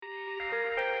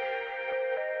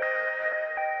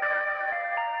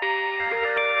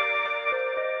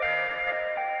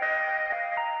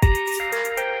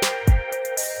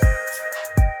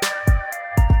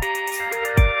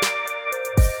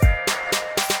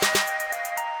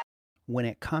when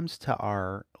it comes to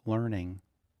our learning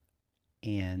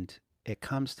and it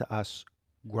comes to us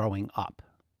growing up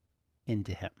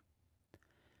into Him,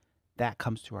 that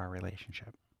comes to our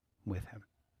relationship with Him.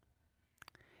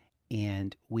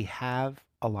 And we have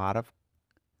a lot of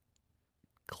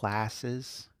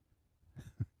classes,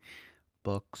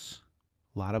 books,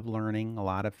 a lot of learning, a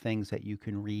lot of things that you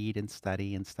can read and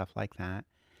study and stuff like that.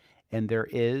 And there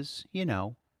is,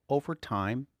 over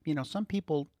time, some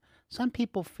people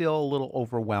feel a little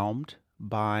overwhelmed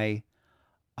by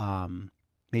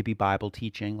maybe Bible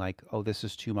teaching, like, oh, this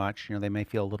is too much. They may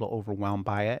feel a little overwhelmed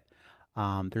by it.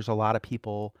 There's a lot of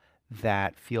people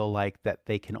that feel like that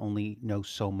they can only know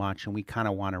so much, and we kind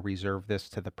of want to reserve this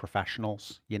to the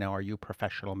professionals. Are you a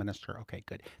professional minister? Okay,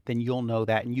 good. Then you'll know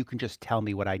that, and you can just tell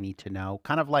me what I need to know.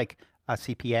 Kind of like a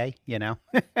CPA.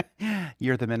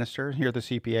 You're the minister, you're the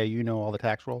CPA, you know all the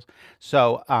tax rules.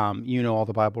 So, you know all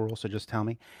the Bible rules, so just tell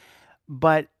me.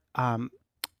 But that's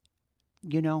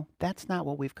not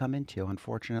what we've come into.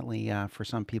 Unfortunately, for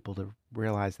some people to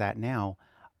realize that now,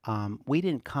 we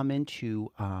didn't come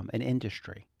into an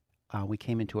industry. We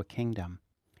came into a kingdom,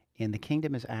 and the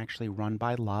kingdom is actually run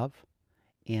by love.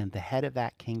 And the head of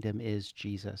that kingdom is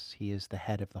Jesus. He is the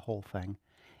head of the whole thing,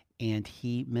 and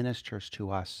he ministers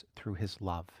to us through his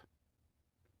love.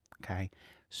 Okay,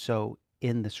 so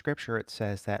in the scripture it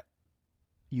says that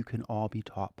you can all be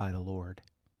taught by the Lord,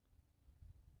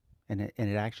 and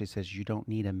it actually says you don't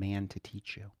need a man to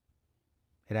teach you.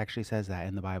 It actually says that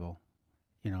in the Bible.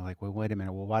 Like, well, wait a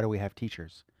minute. Well, why do we have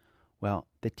teachers? Well,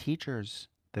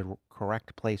 the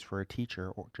correct place for a teacher,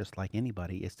 or just like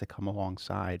anybody, is to come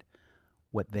alongside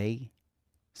what they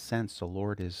sense the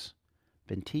Lord has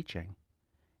been teaching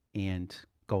and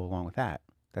go along with that.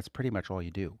 That's pretty much all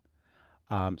you do.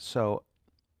 So,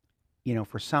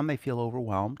 for some, they feel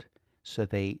overwhelmed. So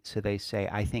they say,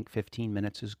 I think 15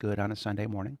 minutes is good on a Sunday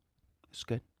morning. It's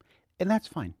good. And that's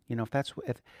fine.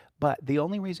 But the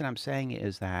only reason I'm saying it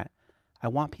is that I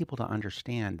want people to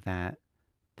understand that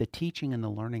the teaching and the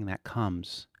learning that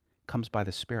comes by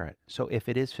the Spirit. So if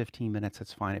it is 15 minutes,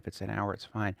 it's fine. If it's an hour, it's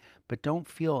fine. But don't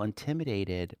feel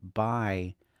intimidated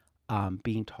by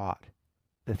being taught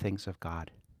the things of God.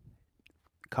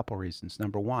 A couple reasons.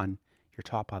 Number one, you're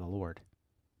taught by the Lord.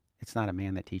 It's not a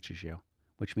man that teaches you,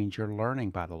 which means you're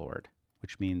learning by the Lord,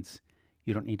 which means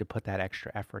you don't need to put that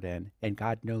extra effort in. And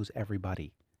God knows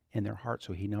everybody in their heart,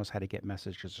 so he knows how to get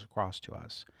messages across to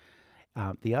us.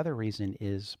 The other reason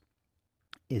is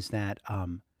that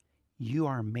you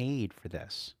are made for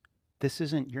this.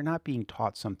 You're not being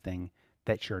taught something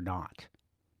that you're not.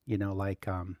 Like,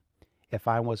 if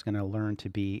I was going to learn to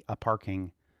be a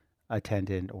parking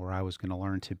attendant, or I was going to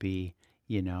learn to be,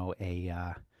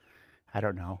 I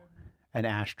don't know, an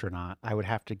astronaut, I would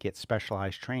have to get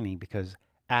specialized training because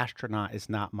astronaut is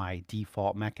not my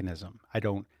default mechanism. I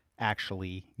don't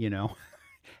actually,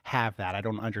 have that. I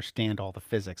don't understand all the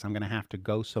physics. I'm going to have to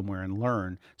go somewhere and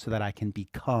learn so that I can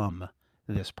become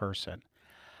this person.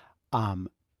 Um,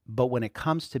 but when it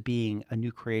comes to being a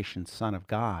new creation son of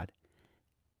God,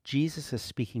 Jesus is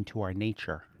speaking to our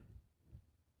nature.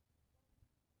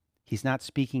 He's not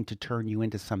speaking to turn you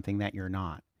into something that you're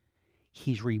not.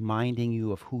 He's reminding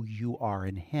you of who you are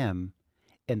in him,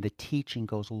 and the teaching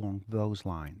goes along those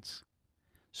lines.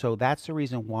 So that's the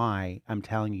reason why I'm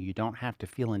telling you, you don't have to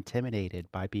feel intimidated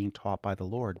by being taught by the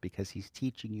Lord, because he's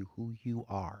teaching you who you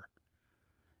are.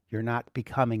 You're not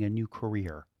becoming a new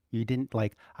career. You didn't,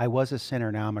 like, I was a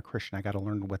sinner, now I'm a Christian. I got to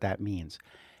learn what that means.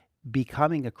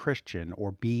 Becoming a Christian,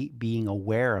 or being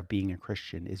aware of being a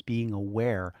Christian, is being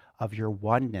aware of your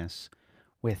oneness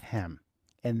with him.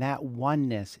 And that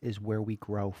oneness is where we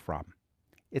grow from.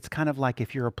 It's kind of like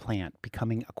if you're a plant,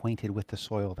 becoming acquainted with the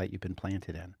soil that you've been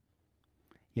planted in.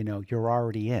 You're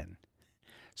already in.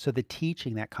 So the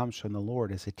teaching that comes from the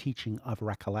Lord is a teaching of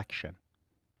recollection,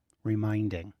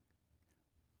 reminding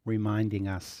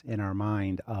us in our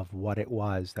mind of what it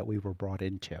was that we were brought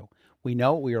into. We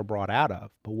know what we were brought out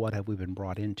of, but what have we been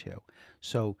brought into?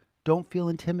 So don't feel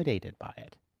intimidated by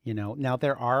it. Now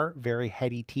there are very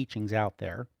heady teachings out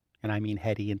there, and I mean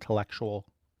heady intellectual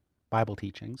Bible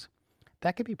teachings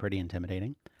that could be pretty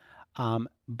intimidating.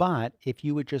 But if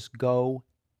you would just go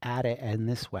at it in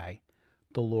this way,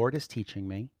 the Lord is teaching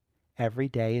me. Every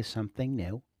day is something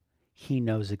new. He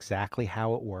knows exactly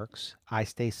how it works. I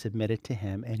stay submitted to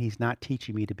him, and he's not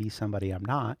teaching me to be somebody I'm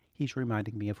not. He's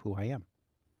reminding me of who I am.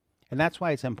 And that's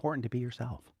why it's important to be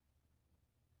yourself.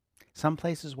 Some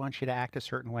places want you to act a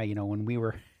certain way. When we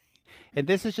were, and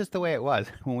this is just the way it was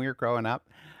when we were growing up.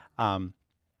 Um,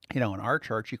 in our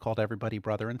church, you called everybody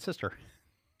brother and sister.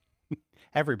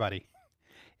 Everybody.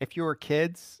 If you were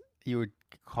kids, you would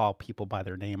call people by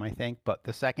their name, I think. But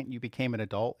the second you became an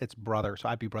adult, it's brother. So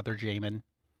I'd be Brother Jamin,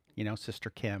 Sister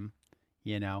Kim.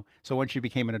 So once you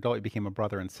became an adult, you became a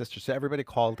brother and sister. So everybody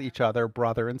called each other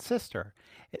brother and sister.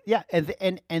 Yeah,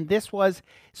 and this was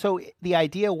so the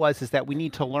idea was is that we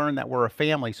need to learn that we're a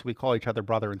family, so we call each other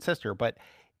brother and sister. But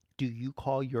do you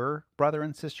call your brother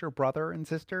and sister brother and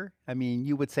sister? I mean,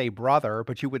 you would say brother,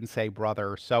 but you wouldn't say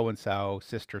brother so and so,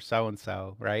 sister so and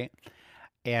so, right?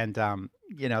 And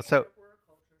so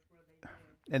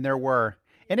and there were,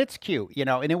 and it's cute,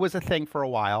 and it was a thing for a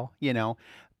while,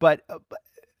 but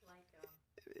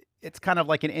it's kind of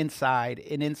like an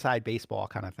inside baseball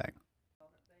kind of thing,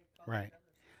 right?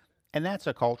 And that's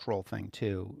a cultural thing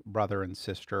too, brother and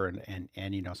sister, and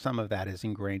some of that is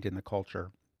ingrained in the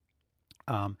culture.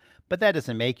 Um, but that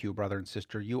doesn't make you a brother and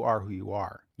sister. You are who you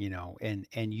are,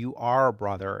 and you are a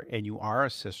brother and you are a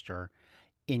sister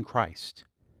in Christ.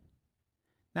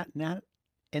 Not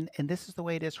and this is the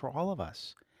way it is for all of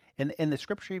us. And the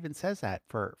scripture even says that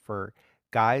for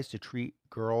guys to treat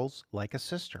girls like a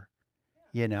sister.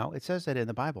 It says that in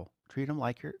the Bible. Treat them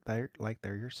like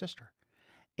they're your sister.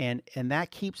 And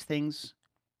that keeps things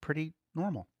pretty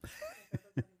normal,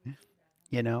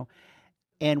 you know.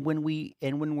 And when we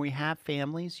have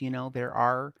families, there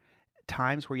are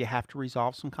times where you have to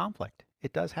resolve some conflict.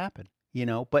 It does happen,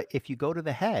 but if you go to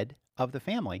the head of the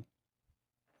family,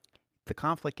 the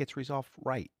conflict gets resolved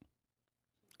right.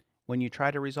 When you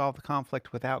try to resolve the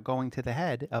conflict without going to the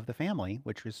head of the family,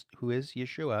 who is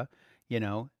Yeshua, you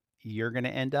know, you're going to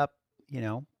end up,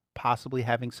 possibly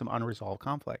having some unresolved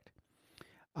conflict.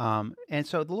 And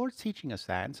so the Lord's teaching us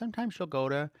that. And sometimes you'll go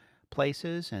to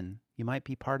places and you might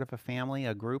be part of a family,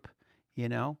 a group, you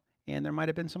know, and there might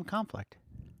have been some conflict.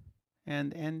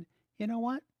 And you know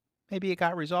what? Maybe it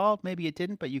got resolved, maybe it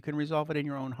didn't, but you can resolve it in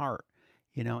your own heart,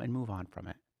 and move on from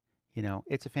it.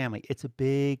 It's a family. It's a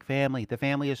big family. The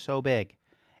family is so big.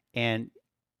 And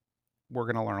we're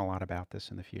going to learn a lot about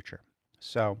this in the future.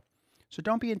 So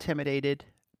don't be intimidated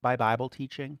by Bible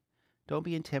teaching. Don't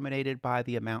be intimidated by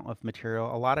the amount of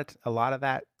material. A lot of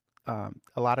that,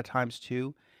 a lot of times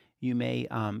too, you may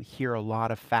hear a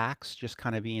lot of facts just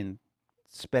kind of being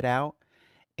spit out,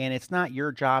 and it's not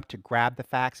your job to grab the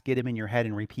facts, get them in your head,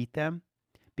 and repeat them,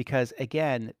 because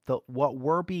again, what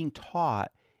we're being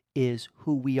taught is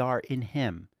who we are in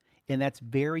Him, and that's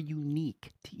very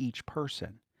unique to each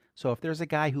person. So if there's a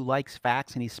guy who likes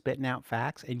facts and he's spitting out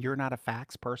facts, and you're not a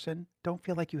facts person, don't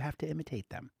feel like you have to imitate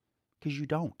them, because you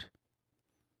don't.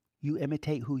 You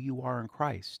imitate who you are in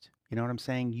Christ. You know what I'm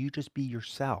saying? You just be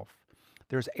yourself.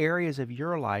 There's areas of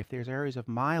your life, there's areas of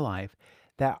my life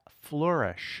that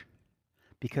flourish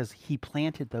because He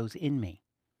planted those in me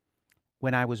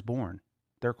when I was born.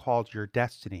 They're called your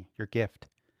destiny, your gift.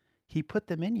 He put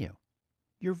them in you.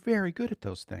 You're very good at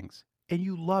those things, and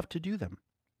you love to do them.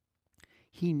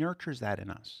 He nurtures that in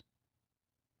us.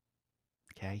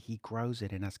 Okay, He grows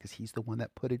it in us because He's the one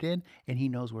that put it in, and He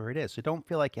knows where it is. So don't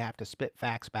feel like you have to spit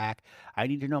facts back. I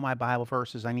need to know my Bible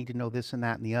verses. I need to know this and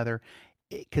that and the other,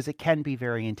 because it can be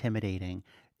very intimidating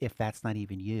if that's not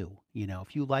even you.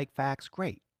 If you like facts,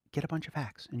 great. Get a bunch of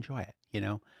facts. Enjoy it.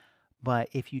 But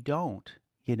if you don't,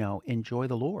 enjoy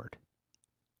the Lord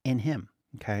in Him.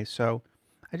 Okay, so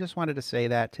I just wanted to say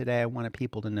that today. I wanted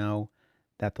people to know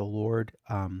that the Lord,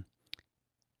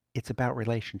 it's about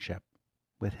relationship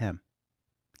with Him,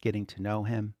 getting to know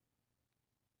Him,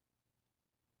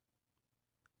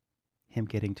 Him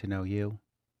getting to know you,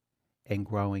 and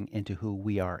growing into who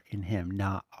we are in Him,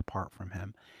 not apart from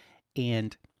Him.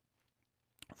 And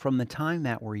from the time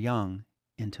that we're young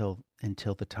until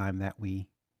the time that we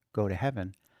go to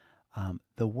heaven,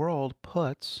 the world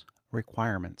puts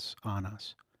requirements on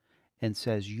us and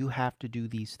says you have to do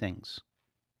these things.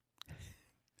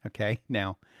 Okay,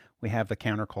 now we have the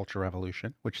counterculture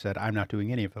revolution, which said I'm not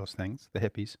doing any of those things. The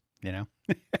hippies,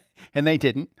 and they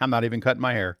didn't. I'm not even cutting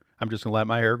my hair. I'm just gonna let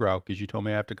my hair grow because you told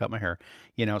me I have to cut my hair.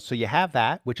 So you have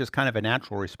that, which is kind of a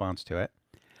natural response to it.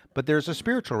 But there's a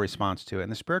spiritual response to it,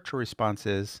 and the spiritual response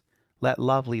is let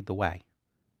love lead the way.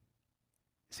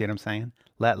 See what I'm saying?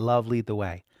 Let love lead the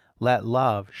way. Let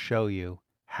love show you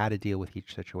how to deal with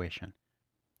each situation.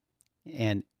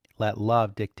 And let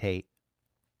love dictate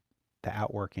the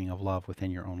outworking of love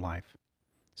within your own life.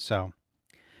 So,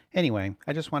 anyway,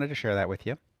 I just wanted to share that with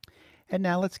you. And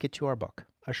now let's get to our book,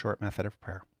 A Short Method of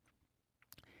Prayer.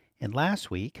 And last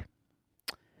week,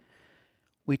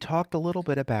 we talked a little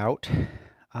bit about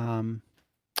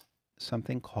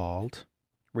something called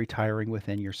retiring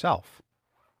within yourself.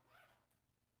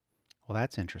 Well,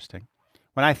 that's interesting.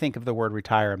 When I think of the word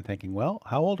retire, I'm thinking, well,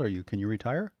 how old are you? Can you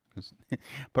retire?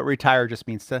 But retire just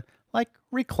means to, like,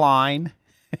 recline,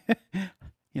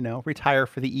 retire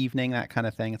for the evening, that kind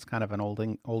of thing. It's kind of an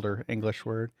older English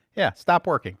word. Yeah, stop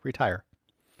working, retire.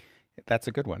 That's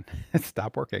a good one.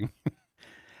 Stop working.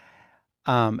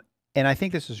 Um, and I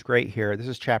think this is great here. This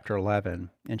is chapter 11.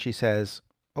 And she says,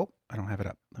 oh, I don't have it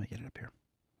up. Let me get it up here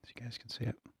so you guys can see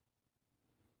it.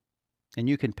 And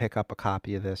you can pick up a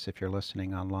copy of this if you're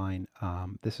listening online.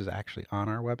 This is actually on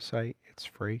our website. It's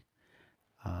free.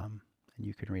 And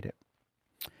you can read it.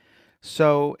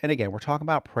 So, and again, we're talking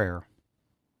about prayer.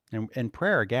 And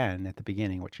prayer, again, at the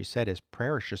beginning, what she said is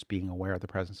prayer is just being aware of the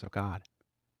presence of God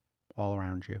all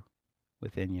around you,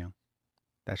 within you.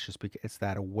 That's just because it's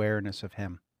that awareness of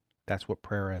Him. That's what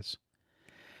prayer is.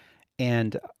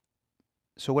 And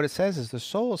so what it says is the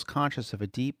soul is conscious of a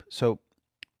deep. So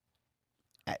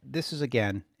this is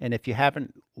again, and if you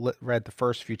haven't read the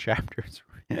first few chapters,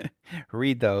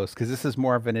 read those because this is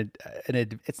more of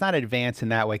it's not advanced in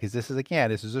that way because this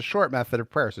is a short method of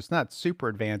prayer, so it's not super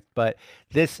advanced. But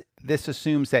this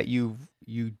assumes that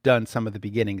you've done some of the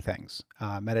beginning things,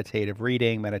 meditative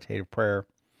reading, meditative prayer.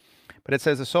 But it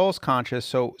says the soul is conscious.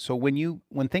 So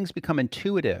when things become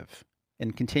intuitive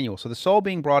and continual, so the soul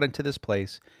being brought into this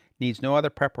place needs no other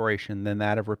preparation than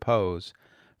that of repose.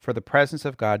 For the presence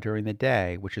of God during the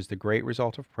day, which is the great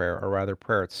result of prayer, or rather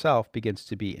prayer itself, begins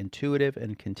to be intuitive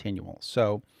and continual.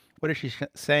 So what is she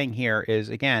saying here is,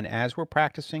 again, as we're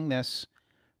practicing this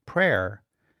prayer,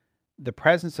 the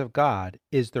presence of God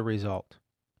is the result.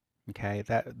 Okay,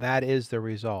 that is the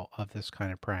result of this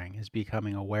kind of praying, is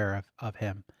becoming aware of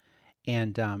Him.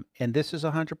 And this is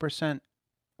 100%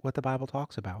 what the Bible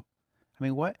talks about. I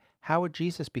mean, how would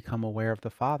Jesus become aware of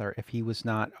the Father if He was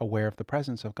not aware of the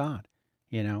presence of God?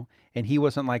 And He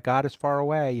wasn't like, God is far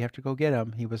away, you have to go get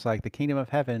Him. He was like, the kingdom of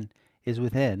heaven is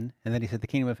within. And then He said, the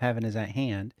kingdom of heaven is at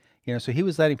hand. So He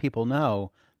was letting people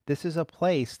know this is a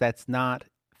place that's not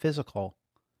physical.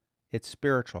 It's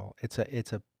spiritual. It's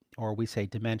a, or we say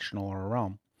dimensional or a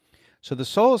realm. So the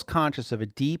soul is conscious of a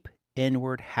deep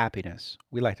inward happiness.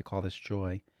 We like to call this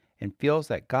joy, and feels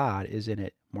that God is in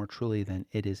it more truly than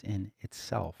it is in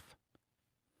itself.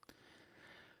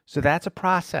 So that's a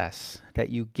process that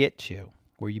you get to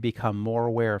where you become more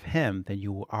aware of Him than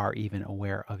you are even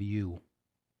aware of you.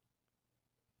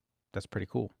 That's pretty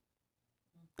cool.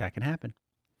 That can happen.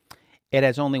 It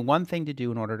has only one thing to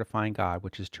do in order to find God,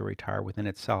 which is to retire within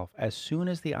itself. As soon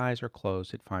as the eyes are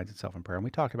closed, it finds itself in prayer. And we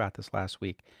talked about this last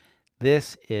week.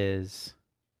 This is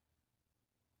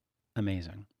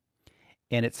amazing.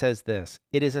 And it says this,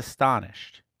 it is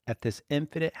astonished at this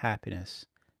infinite happiness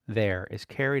there is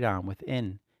carried on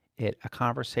within it a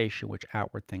conversation which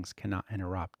outward things cannot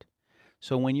interrupt.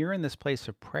 So when you're in this place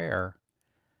of prayer,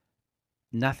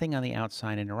 nothing on the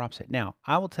outside interrupts it. Now,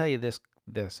 I will tell you this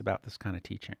about this kind of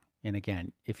teaching. And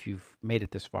again, if you've made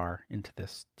it this far into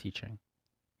this teaching,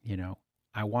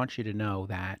 I want you to know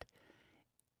that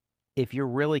if you're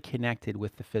really connected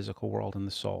with the physical world and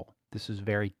the soul, this is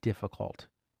very difficult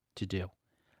to do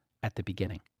at the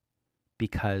beginning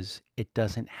because it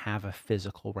doesn't have a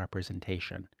physical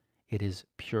representation. It is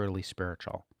purely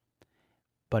spiritual,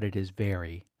 but it is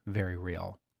very, very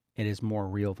real. It is more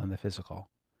real than the physical,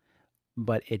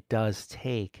 but it does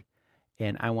take,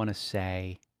 and I want to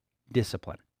say,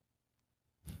 discipline.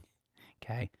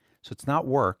 Okay. So it's not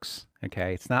works.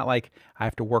 Okay. It's not like I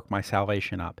have to work my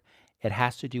salvation up. It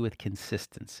has to do with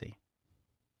consistency.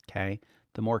 Okay.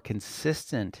 The more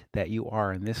consistent that you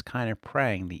are in this kind of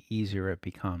praying, the easier it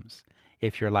becomes.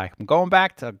 If you're like, I'm going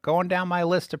down my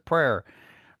list of prayer.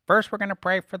 First, we're going to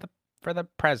pray for the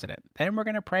president. Then we're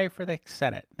going to pray for the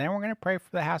Senate. Then we're going to pray for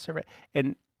the House of,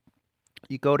 and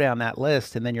you go down that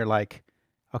list, and then you're like,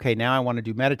 okay, now I want to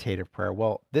do meditative prayer.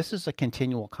 Well, this is a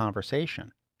continual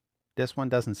conversation. This one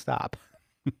doesn't stop.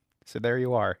 So there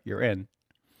you are. You're in.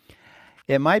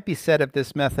 It might be said of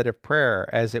this method of prayer,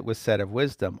 as it was said of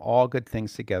wisdom, all good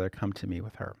things together come to me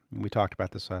with her. And we talked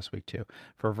about this last week too.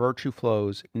 For virtue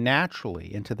flows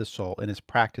naturally into the soul and is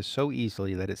practiced so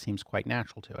easily that it seems quite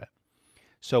natural to it.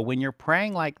 So when you're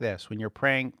praying like this, when you're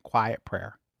praying quiet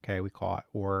prayer, okay, we call it,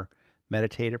 or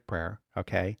meditative prayer,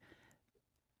 okay,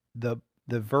 the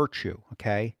virtue,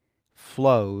 okay,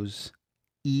 flows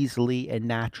easily and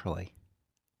naturally.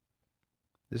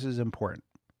 This is important.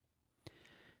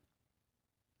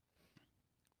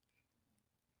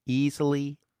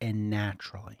 Easily and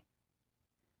naturally.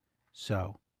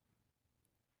 So,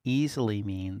 easily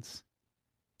means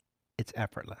it's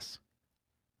effortless,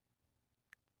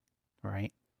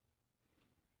 right?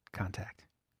 Contact.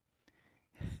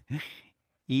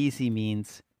 Easy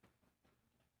means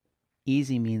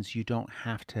you don't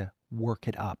have to work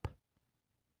it up.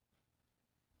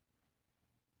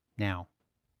 Now,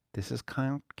 this is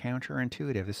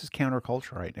counterintuitive. This is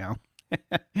counterculture right now.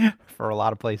 for a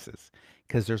lot of places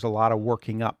because there's a lot of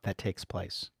working up that takes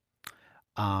place.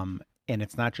 And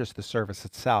it's not just the service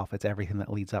itself, it's everything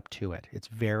that leads up to it. It's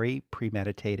very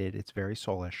premeditated, it's very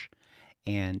soulish,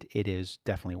 and it is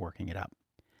definitely working it up.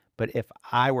 But if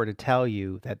I were to tell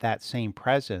you that that same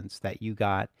presence that you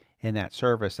got in that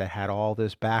service that had all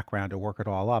this background to work it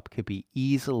all up could be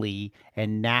easily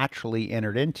and naturally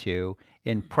entered into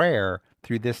in prayer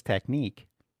through this technique,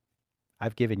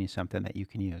 I've given you something that you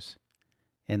can use.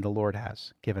 And the Lord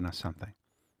has given us something.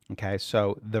 Okay,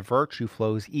 so the virtue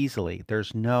flows easily.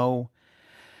 There's no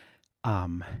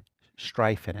um,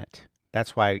 strife in it.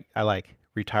 That's why I like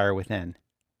retire within.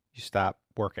 You stop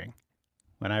working.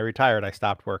 When I retired, I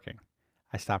stopped working.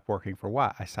 I stopped working for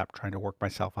what? I stopped trying to work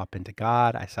myself up into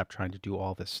God. I stopped trying to do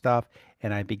all this stuff.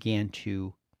 And I began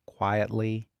to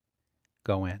quietly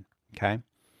go in. Okay.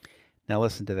 Now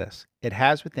listen to this. It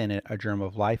has within it a germ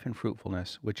of life and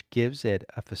fruitfulness, which gives it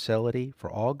a facility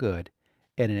for all good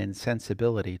and an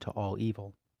insensibility to all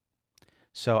evil.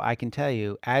 So I can tell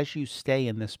you, as you stay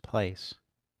in this place,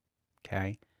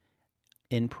 okay,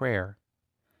 in prayer,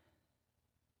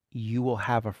 you will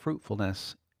have a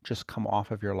fruitfulness just come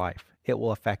off of your life. It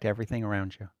will affect everything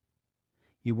around you.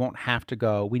 You won't have to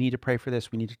go, we need to pray for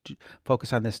this. We need to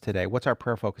focus on this today. What's our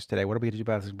prayer focus today? What are we going to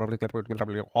do about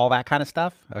this? All that kind of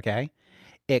stuff, okay?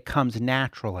 It comes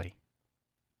naturally.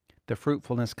 The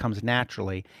fruitfulness comes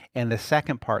naturally. And the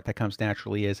second part that comes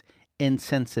naturally is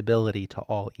insensibility to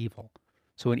all evil.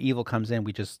 So when evil comes in,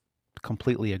 we just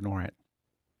completely ignore it.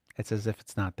 It's as if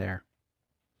it's not there.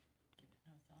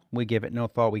 We give it no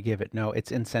thought. We give it no.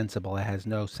 It's insensible. It has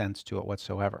no sense to it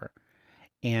whatsoever.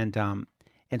 And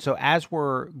so as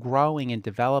we're growing and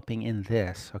developing in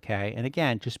this, okay, and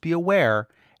again, just be aware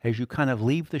as you kind of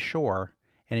leave the shore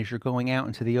and as you're going out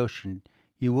into the ocean,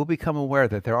 you will become aware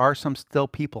that there are some still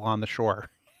people on the shore.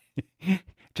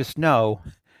 Just know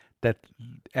that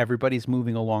everybody's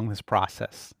moving along this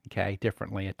process, okay,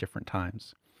 differently at different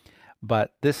times.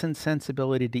 But this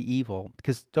insensibility to evil,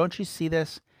 because don't you see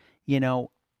this? You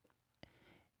know,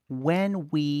 when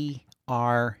we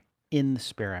are in the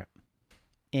Spirit,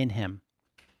 in Him,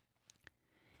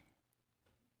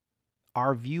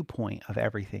 our viewpoint of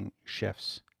everything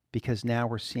shifts because now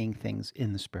we're seeing things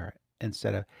in the Spirit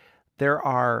instead of, there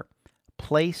are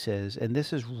places, and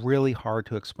this is really hard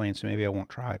to explain, so maybe I won't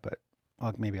try, but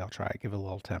maybe I'll try, give it a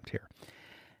little attempt here.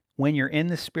 When you're in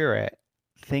the Spirit,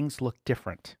 things look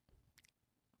different.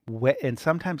 And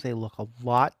sometimes they look a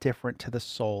lot different to the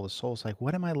soul. The soul's like,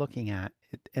 what am I looking at?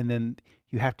 And then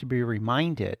you have to be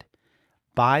reminded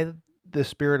by the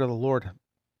Spirit of the Lord,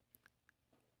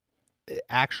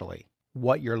 actually,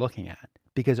 what you're looking at,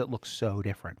 because it looks so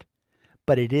different.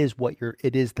 But it is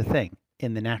it is the thing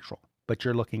in the natural, but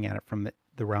you're looking at it from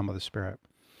the realm of the Spirit.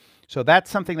 So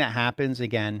that's something that happens.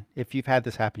 Again, if you've had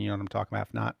this happen, you know what I'm talking about.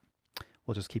 If not,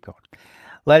 we'll just keep going.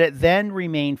 Let it then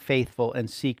remain faithful and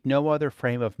seek no other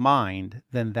frame of mind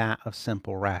than that of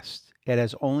simple rest. It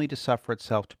has only to suffer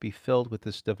itself to be filled with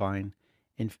this divine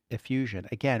effusion.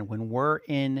 Again, when we're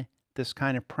in this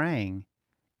kind of praying,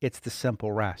 it's the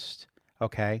simple rest,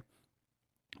 okay?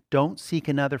 Don't seek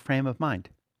another frame of mind.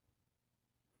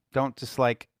 Don't just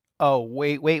like, oh,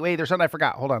 wait, there's something I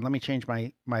forgot. Hold on, let me change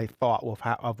my thought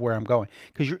of where I'm going.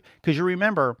 Because you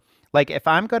remember, like if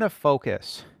I'm going to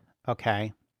focus,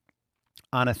 okay,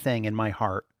 on a thing in my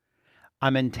heart,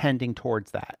 I'm intending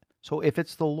towards that. So if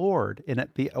it's the Lord and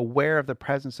be aware of the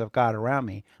presence of God around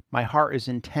me, my heart is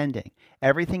intending.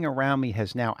 Everything around me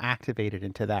has now activated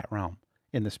into that realm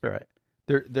in the Spirit.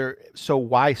 So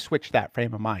why switch that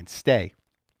frame of mind? Stay.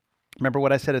 Remember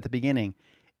what I said at the beginning?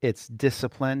 It's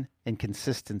discipline and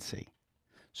consistency.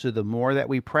 So the more that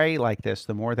we pray like this,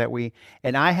 the more that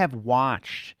and I have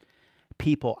watched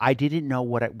people, I didn't know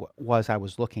what it was I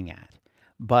was looking at,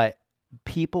 but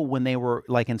people, when they were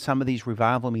like in some of these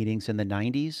revival meetings in the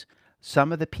 90s,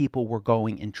 some of the people were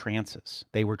going in trances.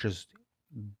 They were just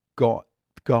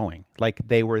going like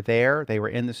they were there, they were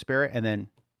in the Spirit, and then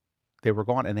they were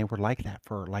gone, and they were like that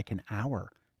for like an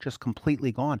hour, just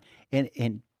completely gone.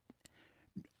 And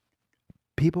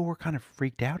people were kind of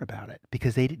freaked out about it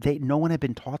because no one had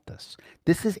been taught this.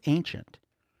 This is ancient.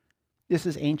 This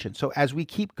is ancient. So as we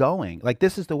keep going, like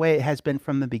this is the way it has been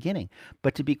from the beginning.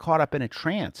 But to be caught up in a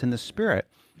trance in the Spirit,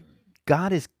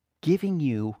 God is giving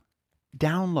you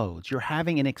downloads. You're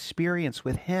having an experience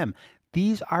with Him.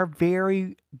 These are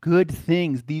very good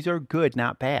things. These are good,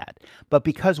 not bad. But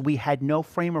because we had no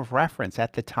frame of reference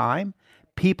at the time,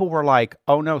 people were like,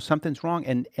 oh no, something's wrong.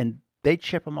 And they'd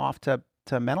ship them off to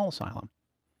a mental asylum.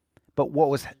 But what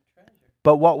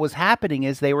was happening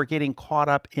is they were getting caught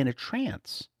up in a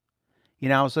trance. You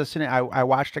know, I was listening. I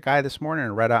watched a guy this morning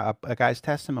and read a guy's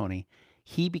testimony.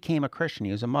 He became a Christian.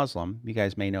 He was a Muslim. You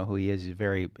guys may know who he is. He's a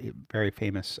very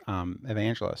famous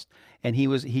evangelist. And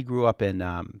he grew up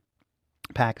in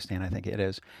Pakistan, I think it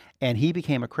is. And he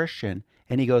became a Christian.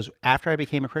 And he goes, after I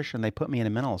became a Christian, they put me in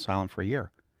a mental asylum for a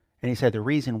year. And he said the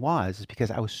reason is because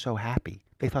I was so happy.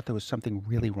 They thought there was something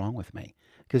really wrong with me.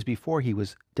 Because before he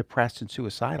was depressed and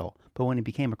suicidal, but when he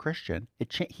became a Christian,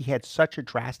 he had such a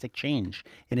drastic change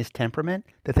in his temperament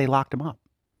that they locked him up.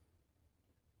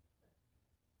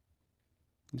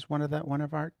 He's one of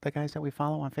our the guys that we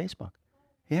follow on Facebook.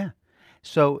 Yeah.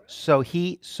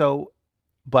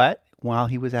 But while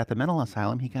he was at the mental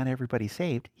asylum, he got everybody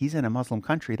saved. He's in a Muslim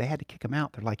country. They had to kick him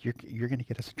out. They're like, you're going to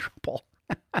get us in trouble.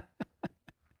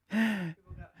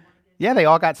 Yeah, they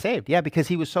all got saved. Yeah, because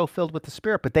he was so filled with the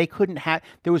Spirit, but they couldn't have,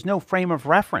 there was no frame of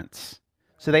reference.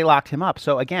 So they locked him up.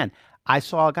 So again, I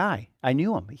saw a guy. I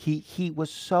knew him. He was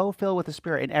so filled with the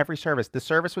Spirit in every service. The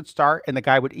service would start and the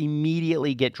guy would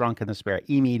immediately get drunk in the Spirit.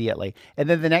 Immediately. And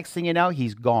then the next thing you know,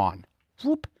 he's gone.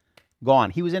 Whoop,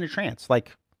 gone. He was in a trance,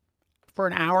 like for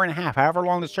an hour and a half, however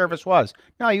long the service was.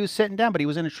 No, he was sitting down, but he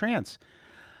was in a trance.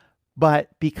 But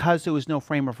because there was no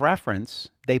frame of reference,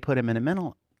 they put him in a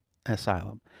mental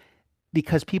asylum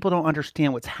because people don't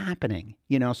understand what's happening,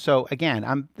 you know. So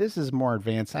again, this is more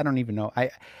advanced. I don't even know.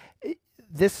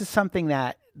 This is something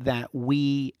that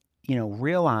we, you know,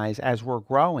 realize as we're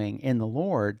growing in the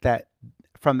Lord, that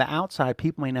from the outside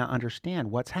people may not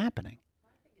understand what's happening.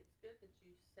 I think it's good that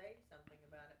you say something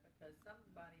about it because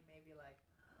somebody may be like,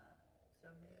 so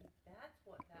maybe that's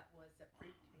what that was that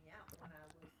freaked me out when I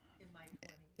was in my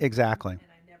 20s. Exactly.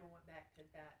 And I never went back to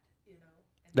that, you know.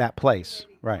 And That you place,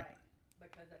 maybe right. right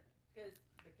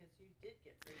because you did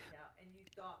get freaked out and you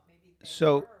thought maybe they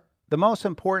So were the most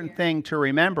important scaring thing you. to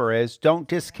remember is don't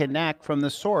disconnect from the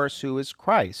source who is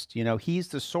Christ. You know, he's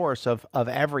the source of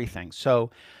everything. So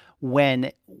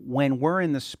when we're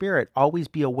in the spirit, always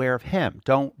be aware of him.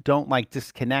 Don't like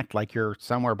disconnect like you're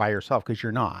somewhere by yourself, because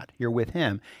you're not. You're with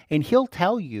him, and he'll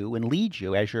tell you and lead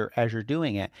you as you're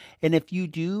doing it. And if you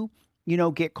do, you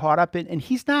know, get caught up in, and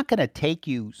he's not going to take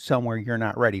you somewhere you're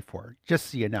not ready for, just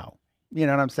so you know. You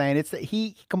know what I'm saying? It's that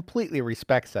he completely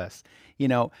respects us, you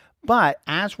know. But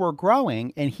as we're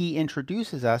growing and he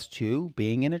introduces us to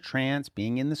being in a trance,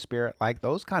 being in the spirit, like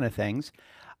those kind of things,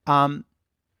 um,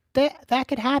 that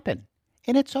could happen.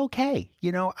 And it's okay.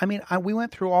 You know, I mean, we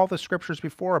went through all the scriptures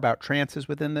before about trances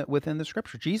within the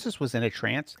scripture. Jesus was in a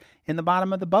trance in the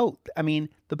bottom of the boat. I mean,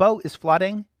 the boat is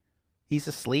flooding. He's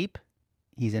asleep.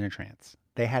 He's in a trance.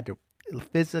 They had to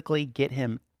physically get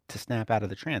him to snap out of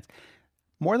the trance.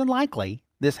 More than likely,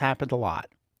 this happened a lot,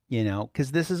 you know,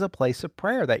 because this is a place of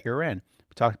prayer that you're in.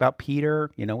 We talked about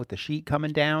Peter, you know, with the sheet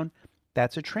coming down.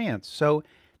 That's a trance. So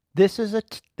this is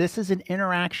an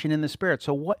interaction in the spirit.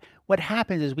 So what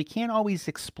happens is we can't always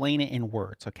explain it in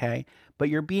words, okay? But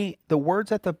the words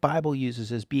that the Bible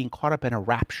uses is being caught up in a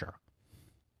rapture.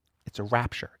 It's a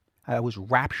rapture. I was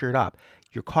raptured up.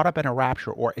 You're caught up in a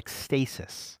rapture or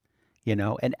ecstasis, you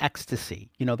know, and ecstasy.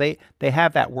 You know, they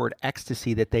have that word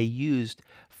ecstasy that they used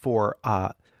for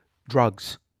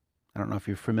drugs. I don't know if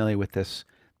you're familiar with this.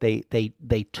 They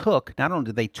took, not only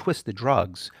did they twist the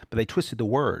drugs, but they twisted the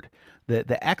word.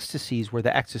 The ecstasies were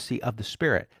the ecstasy of the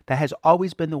spirit. That has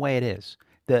always been the way it is.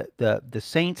 The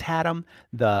saints had them.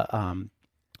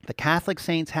 The Catholic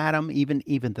saints had them, even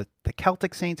the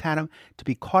Celtic saints had them. To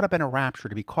be caught up in a rapture,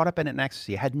 to be caught up in an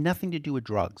ecstasy, it had nothing to do with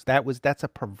drugs. That's a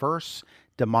perverse,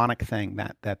 demonic thing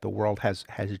that the world has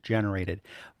generated.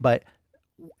 But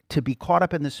to be caught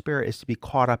up in the Spirit is to be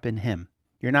caught up in Him.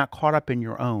 You're not caught up in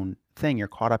your own thing. You're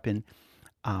caught up in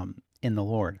the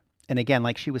Lord. And again,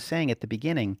 like she was saying at the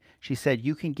beginning, she said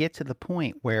you can get to the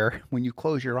point where when you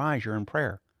close your eyes, you're in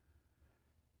prayer.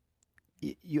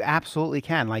 You absolutely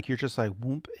can. Like you're just like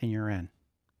whoop, and you're in.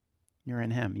 You're in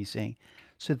Him. You see.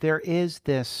 So there is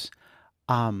this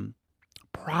um,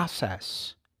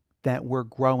 process that we're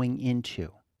growing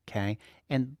into. Okay,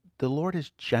 and the Lord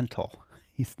is gentle.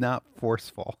 He's not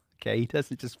forceful. Okay, He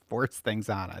doesn't just force things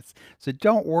on us. So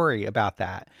don't worry about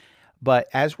that. But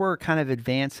as we're kind of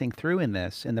advancing through in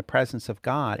this, in the presence of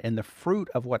God and the fruit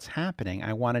of what's happening,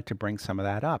 I wanted to bring some of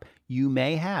that up. You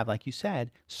may have, like you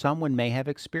said, someone may have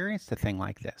experienced a thing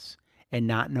like this and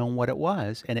not known what it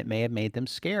was, and it may have made them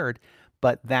scared,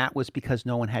 but that was because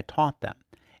no one had taught them.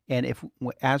 And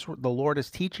as the Lord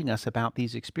is teaching us about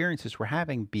these experiences we're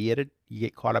having, be it you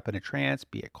get caught up in a trance,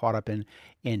 be it caught up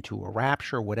into a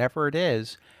rapture, whatever it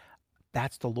is,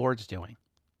 that's the Lord's doing.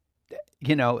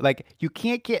 You know, like you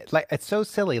can't get like it's so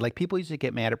silly. Like people used to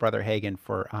get mad at Brother Hagen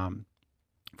for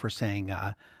saying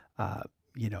uh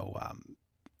you know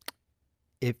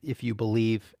if you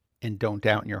believe and don't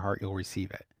doubt in your heart, you'll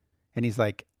receive it. And he's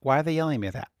like, why are they yelling at me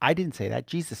that? I didn't say that.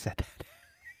 Jesus said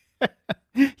that.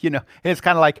 And it's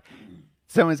kind of like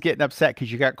someone's getting upset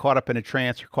because you got caught up in a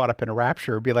trance or caught up in a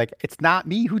rapture. Be like, it's not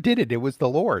me who did it. It was the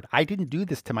Lord. I didn't do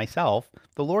this to myself.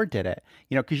 The Lord did it.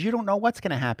 Because you don't know what's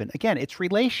going to happen. Again, it's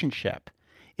relationship.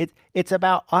 It's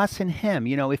about us and Him.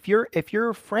 If you're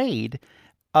afraid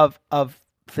of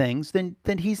things, then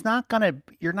you're not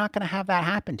gonna have that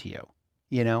happen to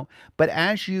you. But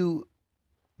as you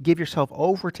give yourself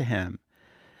over to Him,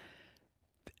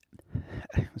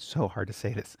 it's so hard to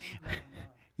say this.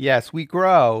 Yes, we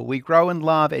grow in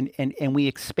love, and we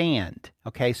expand.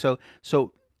 Okay, so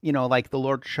like the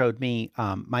Lord showed me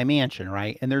my mansion,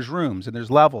 right? And there's rooms and there's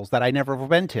levels that I never have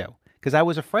been to because I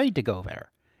was afraid to go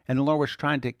there. And the Lord was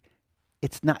trying to.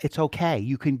 It's okay.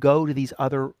 You can go to these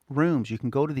other rooms. You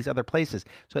can go to these other places.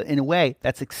 So in a way,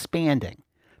 that's expanding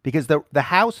because the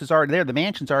house is already there. The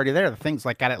mansion's already there. The thing's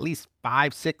like got at least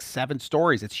 5, 6, 7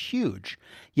 stories. It's huge,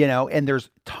 and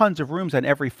there's tons of rooms on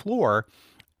every floor.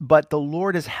 But the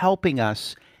Lord is helping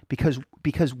us because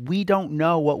we don't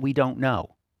know what we don't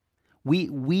know.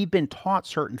 We've been taught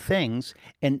certain things,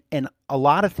 and a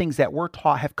lot of things that we're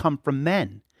taught have come from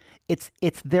men.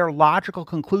 It's their logical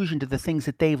conclusion to the things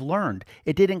that they've learned.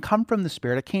 It didn't come from the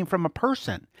Spirit. It came from a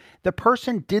person. The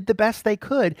person did the best they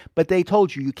could, but they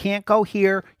told you can't go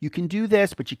here. You can do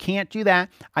this, but you can't do that.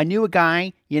 I knew a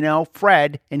guy,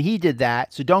 Fred, and he did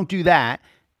that, so don't do that.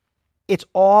 It's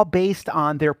all based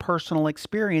on their personal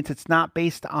experience. It's not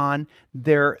based on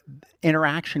their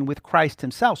interaction with Christ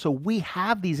Himself. So we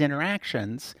have these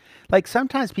interactions. Like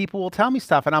sometimes people will tell me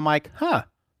stuff, and I'm like,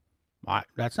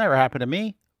 that's never happened to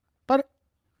me. But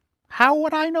how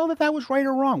would I know that that was right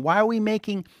or wrong? Why are we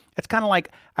making? It's kind of like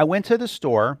I went to the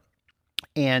store,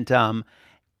 and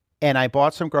I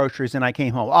bought some groceries, and I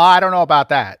came home. Oh, I don't know about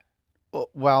that.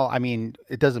 Well, I mean,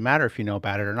 it doesn't matter if you know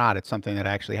about it or not. It's something that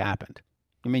actually happened.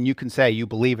 I mean, you can say you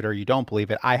believe it or you don't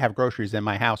believe it. I have groceries in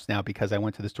my house now because I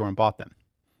went to the store and bought them.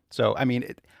 So, I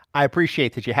mean, I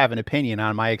appreciate that you have an opinion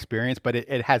on my experience, but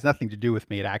it has nothing to do with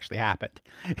me. It actually happened.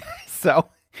 So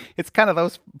it's kind of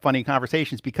those funny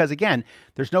conversations because, again,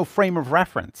 there's no frame of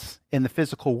reference in the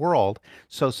physical world.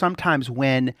 So sometimes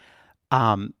when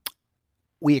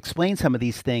we explain some of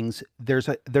these things, there's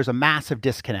a massive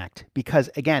disconnect because,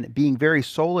 again, being very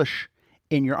soulish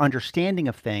in your understanding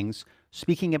of things,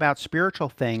 speaking about spiritual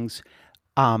things,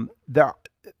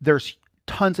 there's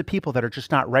tons of people that are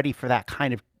just not ready for that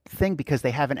kind of thing because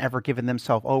they haven't ever given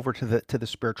themselves over to the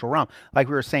spiritual realm. Like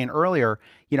we were saying earlier,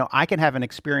 I can have an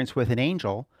experience with an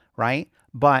angel, right?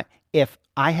 But if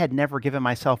I had never given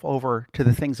myself over to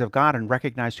the things of God and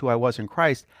recognized who I was in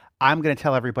Christ, I'm going to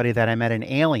tell everybody that I met an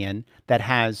alien that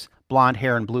has blonde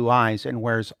hair and blue eyes and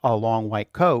wears a long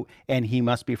white coat, and he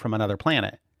must be from another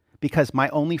planet. Because my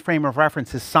only frame of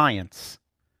reference is science.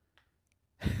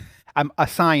 I'm a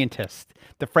scientist.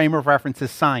 The frame of reference is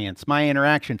science. My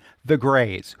interaction, the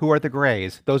Greys. Who are the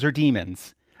Greys? Those are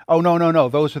demons. Oh, no.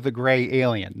 Those are the gray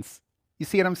aliens. You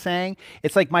see what I'm saying?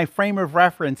 It's like my frame of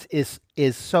reference is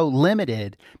so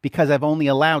limited because I've only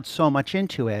allowed so much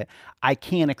into it. I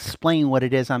can't explain what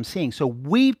it is I'm seeing. So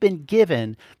we've been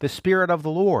given the Spirit of the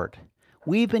Lord.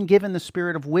 We've been given the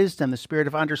spirit of wisdom, the spirit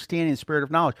of understanding, the spirit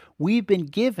of knowledge. We've been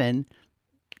given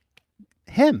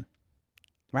Him,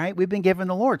 right? We've been given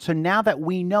the Lord. So now that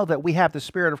we know that we have the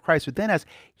Spirit of Christ within us,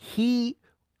 He,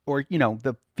 or,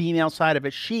 the female side of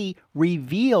it, she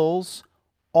reveals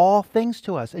all things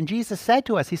to us. And Jesus said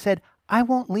to us, He said, I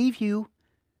won't leave you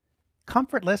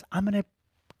comfortless. I'm going to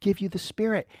give you the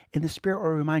Spirit. And the Spirit will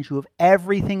remind you of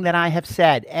everything that I have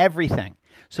said, everything.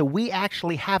 So we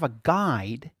actually have a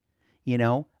guide,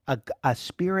 a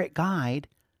spirit guide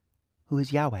who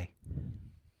is Yahweh.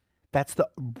 That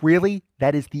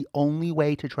is the only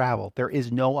way to travel. There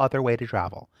is no other way to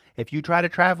travel. If you try to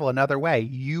travel another way,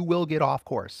 you will get off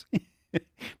course.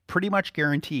 Pretty much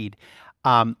guaranteed.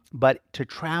 But to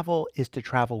travel is to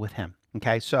travel with Him.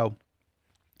 Okay, so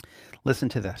listen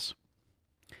to this.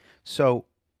 So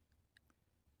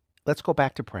let's go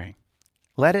back to praying.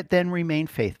 Let it then remain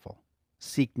faithful.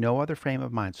 Seek no other frame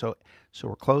of mind. So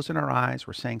we're closing our eyes.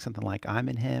 We're saying something like, I'm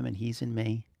in Him and He's in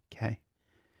me. Okay.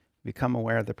 Become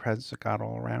aware of the presence of God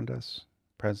all around us,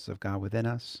 presence of God within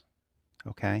us.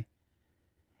 Okay.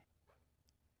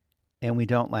 And we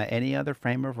don't let any other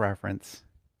frame of reference,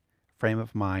 frame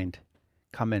of mind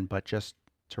come in, but just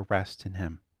to rest in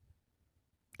Him.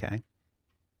 Okay.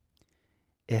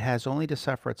 It has only to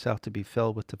suffer itself to be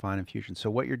filled with divine infusion. So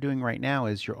what you're doing right now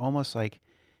is you're almost like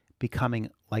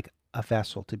becoming like a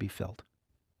vessel to be filled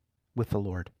with the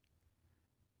Lord.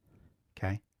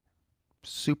 Okay?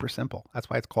 Super simple. That's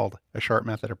why it's called a short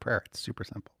method of prayer. It's super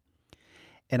simple.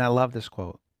 And I love this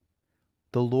quote.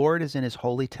 The Lord is in his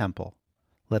holy temple.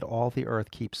 Let all the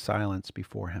earth keep silence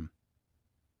before him.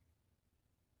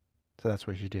 So that's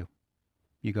what you do.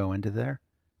 You go into there.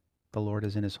 The Lord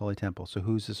is in his holy temple. So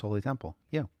who's this holy temple?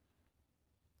 You.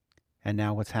 And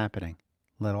now what's happening?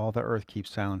 Let all the earth keep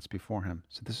silence before him.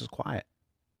 So this is quiet.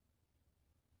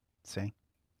 See?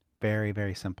 Very,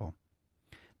 very simple.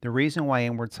 The reason why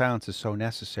inward silence is so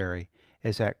necessary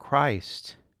is that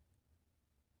Christ,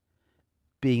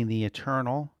 being the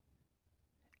eternal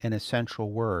and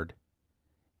essential word,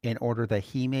 in order that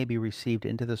he may be received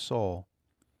into the soul,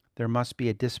 there must be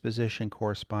a disposition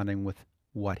corresponding with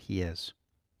what he is.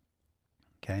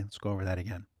 Okay, let's go over that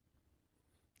again.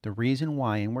 The reason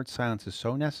why inward silence is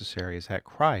so necessary is that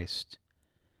Christ,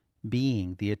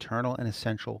 being the eternal and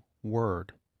essential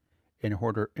word, in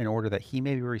order that he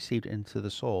may be received into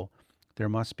the soul, there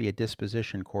must be a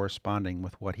disposition corresponding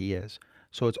with what he is.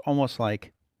 So it's almost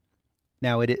like,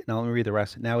 now let me read the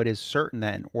rest. Now it is certain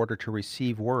that in order to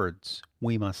receive words,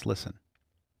 we must listen.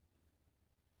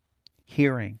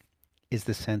 Hearing is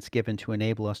the sense given to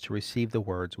enable us to receive the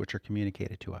words which are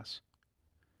communicated to us.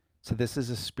 So this is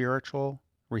a spiritual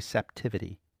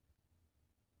receptivity.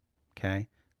 Okay?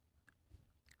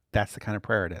 That's the kind of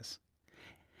prayer it is.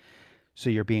 So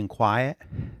you're being quiet.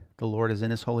 The Lord is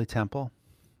in his holy temple.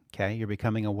 Okay? You're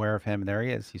becoming aware of him. There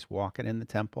he is. He's walking in the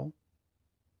temple.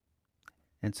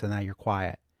 And so now you're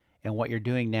quiet. And what you're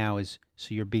doing now is,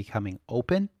 so you're becoming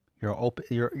open. You're open.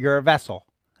 You're a vessel.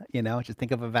 You know, just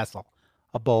think of a vessel.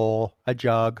 A bowl, a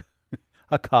jug,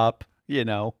 a cup, you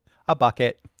know, a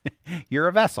bucket. You're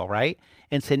a vessel, right?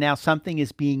 And so now something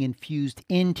is being infused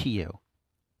into you.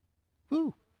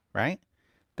 Woo, right?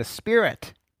 The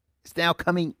Spirit is now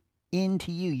coming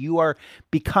into you. You are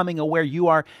becoming aware. You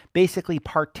are basically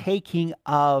partaking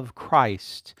of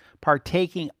Christ,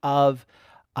 partaking of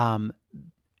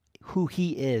who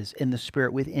he is in the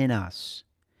Spirit within us.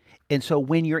 And so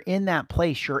when you're in that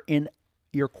place,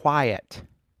 you're quiet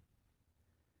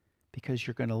because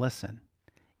you're going to listen.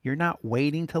 You're not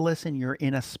waiting to listen. You're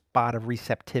in a spot of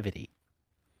receptivity.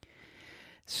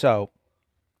 So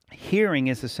hearing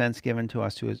is the sense given to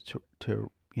us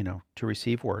to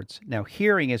receive words. Now,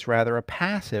 hearing is rather a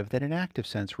passive than an active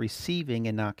sense, receiving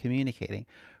and not communicating.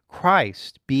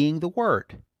 Christ being the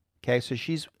Word. Okay, so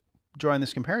she's drawing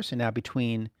this comparison now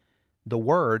between the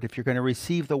Word. If you're going to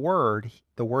receive the Word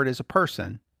is a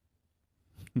person.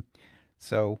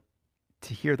 So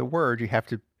to hear the Word, you have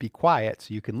to be quiet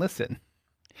so you can listen.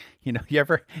 You know, you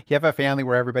have a family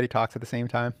where everybody talks at the same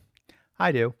time?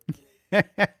 I do.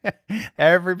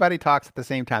 Everybody talks at the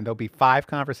same time. There'll be 5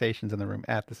 conversations in the room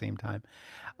at the same time.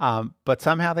 But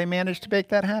somehow they manage to make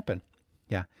that happen.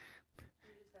 Yeah.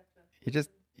 You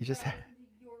just have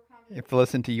to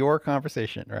listen to your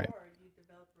conversation, right? Or you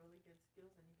develop really good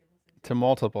skills and you can listen To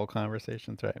multiple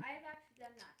conversations, right? I have actually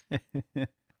done that. When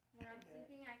I'm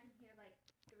sleeping, I can hear like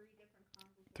 3 different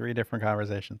conversations. 3 different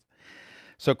conversations.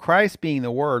 So Christ being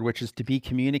the Word, which is to be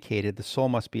communicated, the soul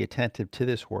must be attentive to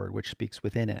this Word, which speaks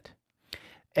within it.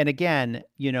 And again,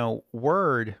 you know,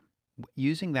 word,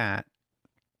 using that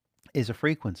is a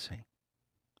frequency.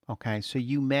 Okay, so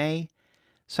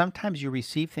sometimes you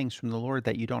receive things from the Lord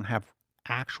that you don't have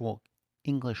actual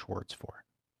English words for,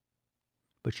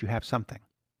 but you have something.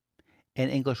 And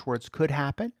English words could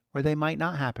happen, or they might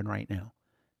not happen right now.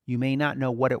 You may not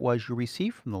know what it was you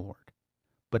received from the Lord,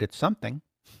 but it's something.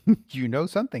 You know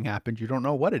something happened. You don't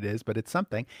know what it is, but it's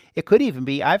something. It could even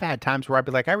be, I've had times where I'd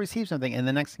be like, I received something, and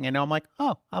the next thing I know, I'm like,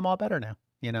 oh, I'm all better now.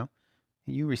 You know,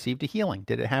 you received a healing.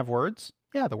 Did it have words?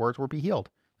 Yeah, the words were be healed.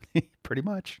 Pretty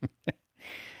much.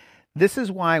 This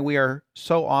is why we are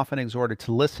so often exhorted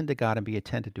to listen to God and be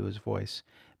attentive to his voice.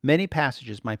 Many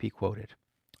passages might be quoted.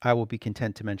 I will be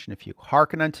content to mention a few.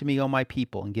 Hearken unto me, O my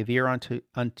people, and give ear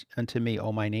unto me,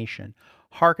 O my nation.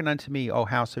 Hearken unto me, O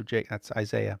house of Jacob. That's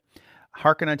Isaiah.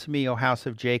 Hearken unto me, O house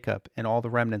of Jacob, and all the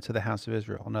remnants of the house of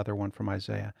Israel. Another one from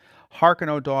Isaiah. Hearken,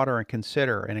 O daughter, and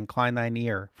consider, and incline thine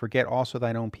ear. Forget also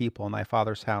thine own people and thy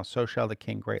father's house. So shall the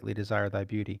king greatly desire thy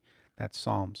beauty. That's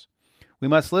Psalms. We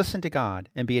must listen to God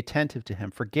and be attentive to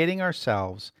him, forgetting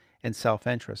ourselves and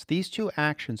self-interest. These 2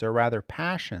 actions, or rather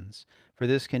passions, for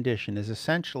this condition is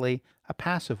essentially a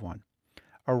passive one.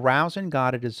 Arouse in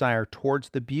God a desire towards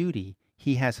the beauty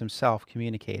he has himself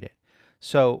communicated.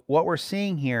 So what we're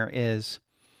seeing here is,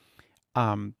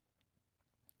 wow.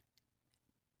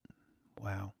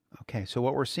 Okay, so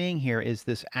what we're seeing here is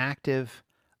this active,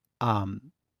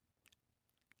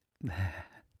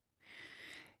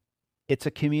 it's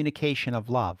a communication of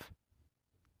love.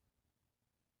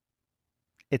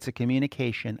 It's a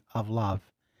communication of love.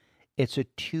 It's a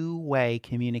two-way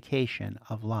communication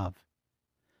of love.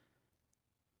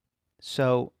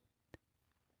 So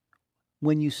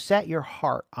when you set your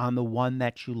heart on the one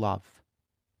that you love,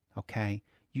 okay,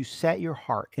 you set your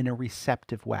heart in a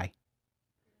receptive way,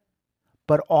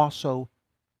 but also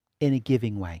in a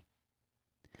giving way.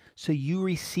 So you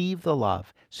receive the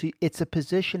love. So it's a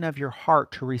position of your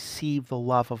heart to receive the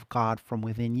love of God from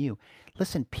within you.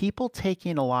 Listen, people take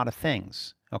in a lot of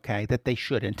things, okay, that they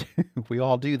shouldn't. We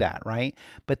all do that, right?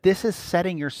 But this is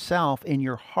setting yourself in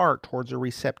your heart towards a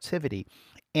receptivity.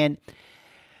 And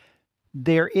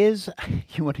there is,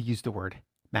 you want to use the word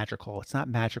magical. It's not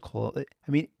magical.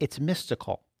 I mean, it's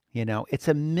mystical. It's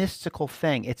a mystical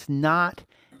thing. It's not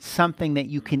something that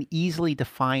you can easily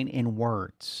define in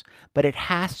words, but it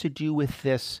has to do with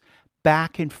this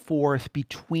back and forth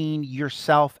between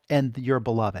yourself and your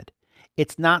beloved.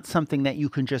 It's not something that you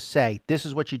can just say, this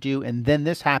is what you do, and then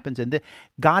this happens. And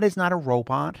God is not a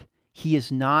robot. He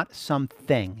is not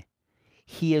something.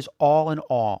 He is all in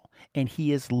all, and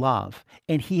he is love,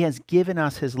 and he has given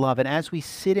us his love. And as we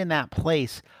sit in that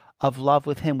place of love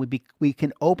with him, we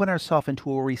can open ourselves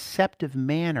into a receptive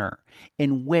manner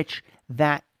in which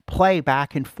that play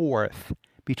back and forth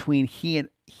between he and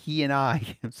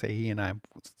I, say he and I,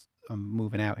 I'm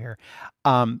moving out here,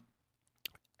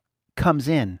 comes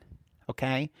in,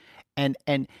 okay? And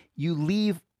you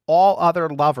leave all other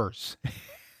lovers.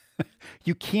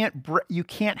 You can't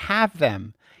have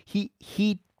them.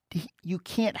 You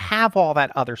can't have all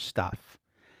that other stuff.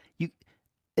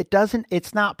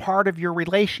 It's not part of your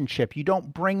relationship. You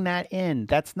don't bring that in.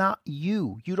 That's not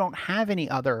you. You don't have any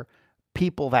other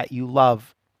people that you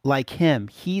love like him.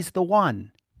 He's the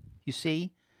one, you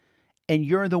see? And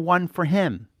you're the one for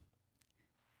him.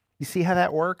 You see how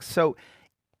that works? So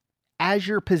as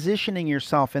you're positioning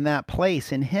yourself in that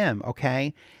place in him,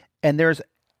 okay? And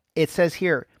it says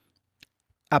here,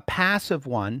 a passive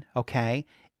one, okay?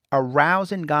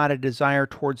 Arouse in God a desire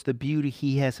towards the beauty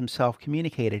he has himself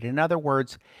communicated. In other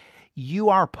words, you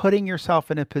are putting yourself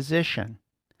in a position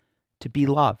to be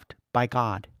loved by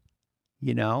God.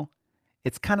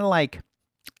 It's kind of like,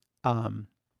 you're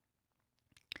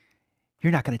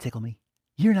not going to tickle me.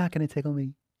 You're not going to tickle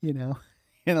me,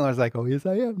 And I was like, oh, yes,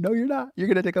 I am. No, you're not. You're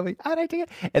going to tickle me. I tickle.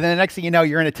 And then the next thing you know,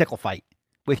 you're in a tickle fight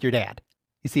with your dad.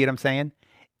 You see what I'm saying?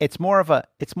 It's more of a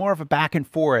back and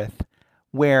forth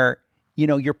where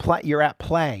you're at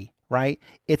play, right?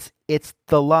 It's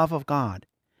the love of God.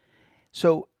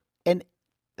 So, and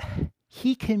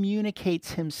he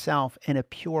communicates himself in a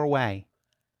pure way,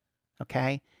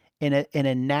 okay? In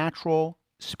a natural,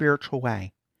 spiritual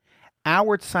way.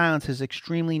 Outward silence is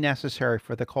extremely necessary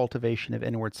for the cultivation of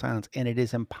inward silence, and it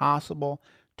is impossible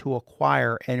to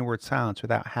acquire inward silence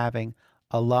without having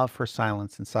a love for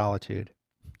silence and solitude.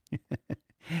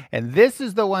 And this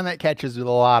is the one that catches with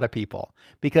a lot of people,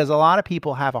 because a lot of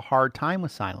people have a hard time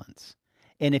with silence.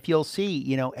 And if you'll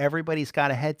see, everybody's got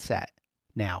a headset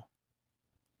now.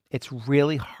 It's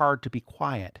really hard to be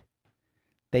quiet.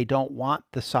 They don't want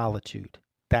the solitude.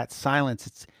 That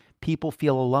silence, people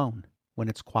feel alone when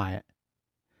it's quiet.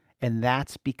 And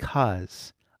that's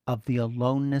because of the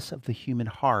aloneness of the human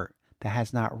heart that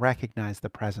has not recognized the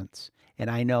presence. And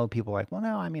I know people are like, well,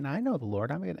 no, I mean, I know the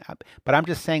Lord. But I'm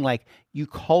just saying, like, you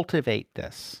cultivate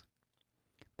this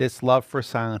love for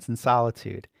silence and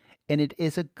solitude. And it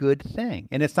is a good thing.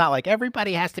 And it's not like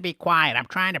everybody has to be quiet. I'm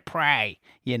trying to pray.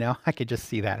 I could just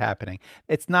see that happening.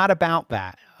 It's not about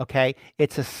that, okay?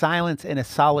 It's a silence and a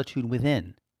solitude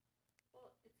within. Well,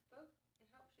 it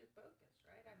helps you focus,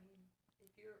 right? I mean,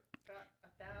 if you've got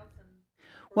 1,000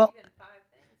 or Well, even 5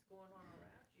 things going on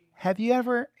around you, have you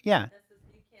ever, yeah.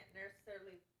 you can't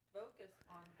necessarily focus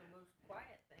on the most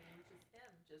quiet thing, which is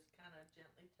him just kind of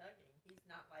gently tugging. He's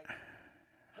not like,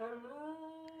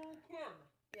 hello, Kim,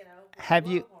 Have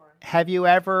you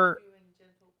ever,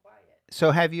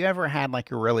 so have you ever had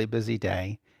like a really busy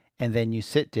day and then you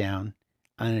sit down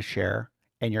on a chair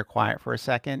and you're quiet for a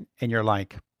second and you're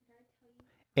like,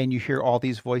 and you hear all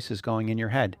these voices going in your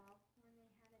head?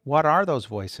 What are those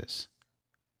voices?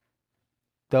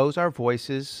 Those are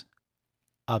voices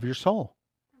of your soul.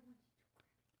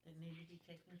 They need to be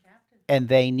taken captive. And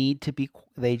they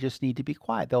just need to be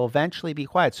quiet. They'll eventually be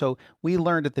quiet. So we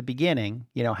learned at the beginning,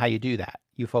 how you do that.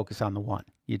 You focus on the one.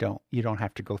 You don't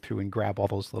have to go through and grab all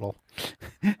those little,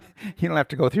 you don't have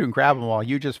to go through and grab them all.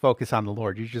 You just focus on the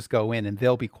Lord. You just go in and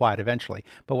they'll be quiet eventually.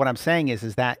 But what I'm saying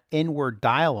is that inward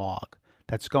dialogue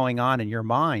that's going on in your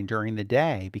mind during the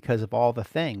day because of all the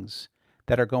things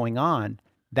that are going on,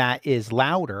 that is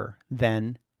louder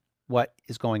than what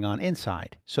is going on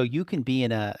inside. So you can be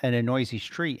in a noisy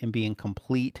street and be in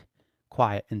complete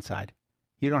quiet inside.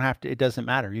 You don't have to, it doesn't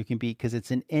matter. You can be, because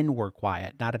it's an inward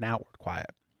quiet, not an outward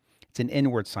quiet. It's an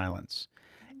inward silence.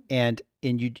 And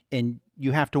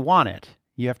you have to want it.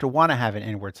 You have to want to have an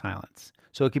inward silence.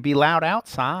 So it could be loud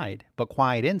outside, but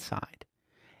quiet inside.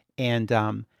 And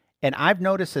I've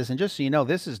noticed this, and just so you know,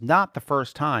 this is not the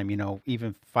first time,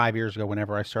 even 5 years ago,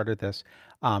 whenever I started this,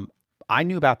 I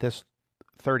knew about this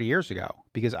 30 years ago,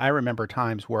 because I remember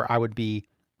times where I would be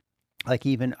like,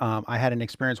 even, I had an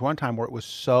experience one time where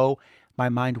my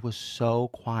mind was so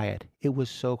quiet. It was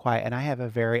so quiet. And I have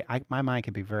my mind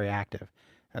can be very active,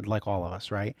 like all of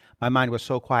us, right? My mind was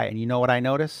so quiet. And you know what I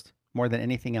noticed more than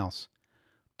anything else?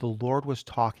 The Lord was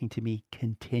talking to me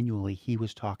continually. He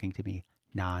was talking to me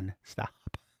nonstop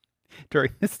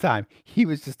during this time.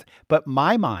 But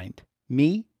my mind,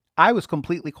 I was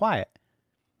completely quiet.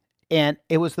 And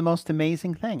it was the most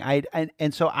amazing thing.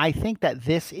 And so I think that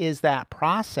this is that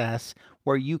process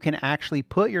where you can actually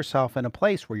put yourself in a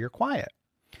place where you're quiet.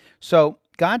 So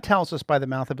God tells us by the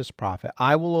mouth of his prophet,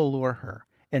 I will allure her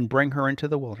and bring her into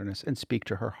the wilderness and speak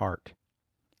to her heart.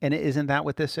 And isn't that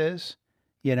what this is?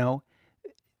 You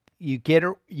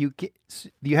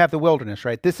have the wilderness,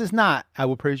 right? This is not, I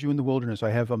will praise you in the wilderness.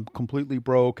 I'm completely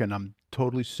broke and I'm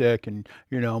totally sick and,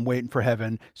 I'm waiting for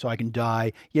heaven so I can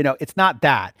die. It's not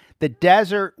that. The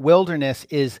desert wilderness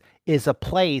is a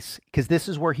place, because this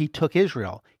is where he took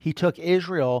Israel. He took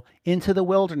Israel into the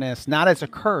wilderness, not as a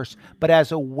curse, but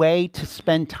as a way to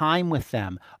spend time with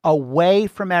them, away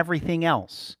from everything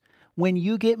else. When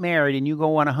you get married and you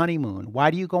go on a honeymoon,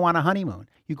 why do you go on a honeymoon?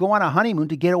 You go on a honeymoon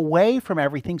to get away from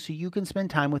everything so you can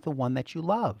spend time with the one that you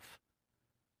love.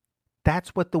 That's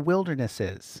what the wilderness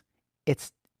is.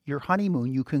 It's your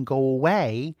honeymoon. You can go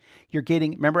away.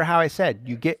 Remember how I said,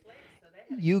 you get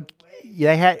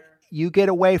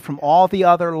away from all the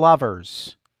other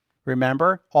lovers.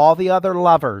 Remember? All the other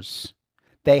lovers.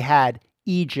 They had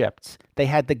Egypt. They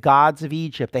had the gods of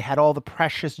Egypt. They had all the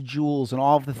precious jewels and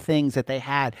all of the things that they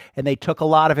had, and they took a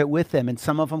lot of it with them, and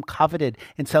some of them coveted,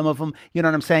 and some of them, you know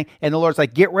what I'm saying? And the Lord's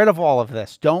like, get rid of all of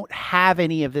this. Don't have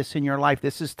any of this in your life.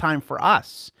 This is time for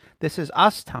us. This is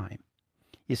us time.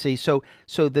 You see, so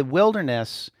the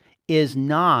wilderness is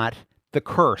not the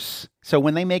curse. So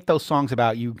when they make those songs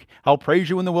about you, I'll praise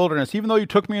you in the wilderness, even though you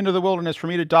took me into the wilderness for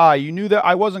me to die, you knew that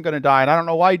I wasn't going to die, and I don't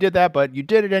know why you did that, but you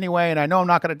did it anyway, and I know I'm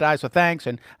not going to die, so thanks,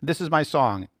 and this is my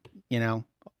song, the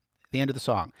end of the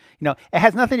song. It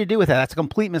has nothing to do with that. That's a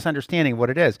complete misunderstanding of what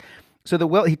it is.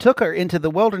 So he took her into the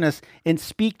wilderness and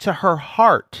speak to her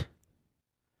heart.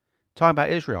 Talking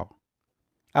about Israel.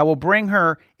 I will bring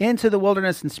her into the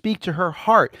wilderness and speak to her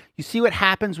heart. You see what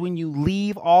happens when you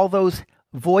leave all those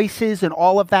voices and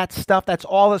all of that stuff? That's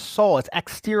all the soul. It's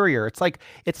exterior. It's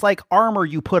like armor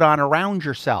you put on around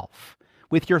yourself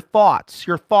with your thoughts.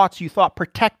 Your thoughts you thought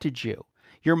protected you.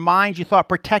 Your mind you thought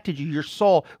protected you. Your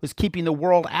soul was keeping the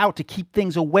world out to keep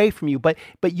things away from you, but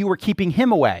you were keeping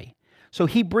him away. So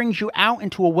he brings you out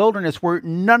into a wilderness where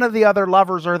none of the other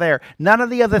lovers are there. None of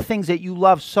the other things that you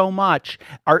love so much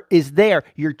is there.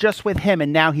 You're just with him.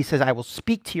 And now he says, I will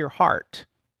speak to your heart.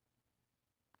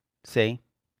 See?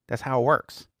 That's how it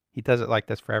works. He does it like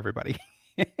this for everybody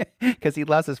because he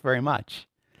loves us very much.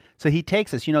 So he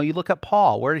takes us, you look at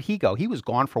Paul. Where did he go? He was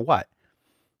gone for what?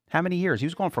 How many years? He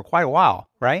was gone for quite a while,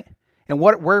 right? And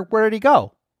where did he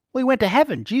go? Well, he went to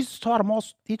heaven. Jesus taught him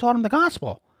he taught him the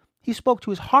gospel. He spoke to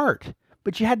his heart,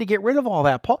 but you had to get rid of all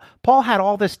that. Paul had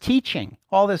all this teaching,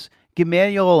 all this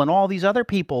Gamaliel and all these other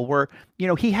people were,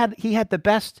 he had the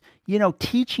best,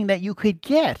 teaching that you could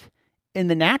get in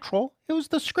the natural. It was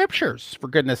the scriptures, for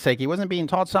goodness sake. He wasn't being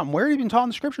taught something weird. He had been taught in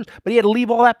the scriptures, but he had to leave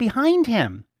all that behind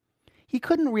him. He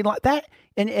couldn't rely that.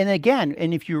 And again,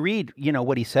 and if you read,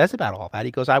 what he says about all that,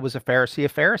 he goes, I was a Pharisee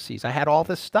of Pharisees. I had all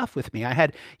this stuff with me. I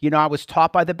had, I was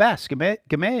taught by the best,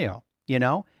 Gamaliel,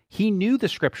 He knew the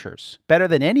scriptures better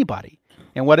than anybody.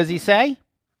 And what does he say?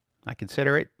 I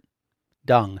consider it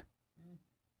dung.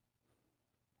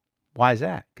 Why is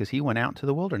that? Because he went out to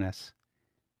the wilderness.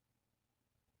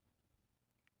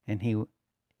 And he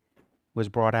was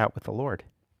brought out with the Lord.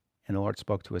 And the Lord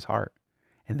spoke to his heart.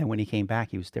 And then when he came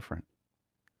back, he was different.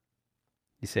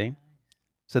 You see?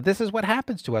 So this is what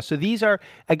happens to us. So these are,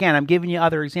 again, I'm giving you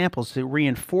other examples to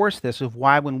reinforce this of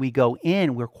why when we go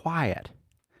in, we're quiet.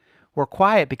 We're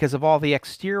quiet because of all the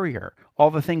exterior,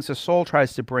 all the things the soul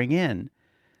tries to bring in.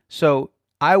 So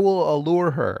I will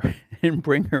allure her and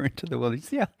bring her into the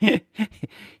wilderness. Yeah,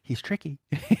 he's tricky.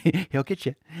 He'll get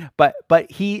you. But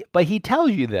he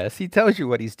tells you this. He tells you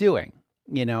what he's doing.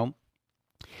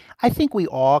 I think we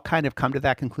all kind of come to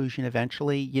that conclusion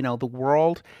eventually. The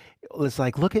world is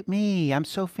like, look at me, I'm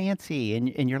so fancy.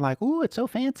 And you're like, ooh, it's so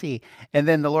fancy. And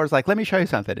then the Lord's like, let me show you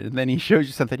something. And then he shows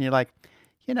you something. And you're like,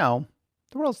 you know,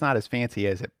 the world's not as fancy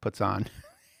as it puts on.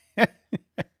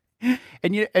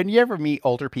 And you ever meet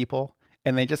older people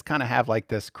and they just kind of have like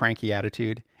this cranky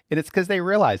attitude, and it's because they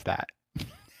realize that.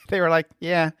 They were like,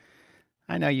 "Yeah,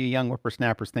 I know you young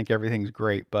whippersnappers think everything's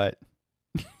great, but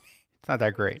it's not that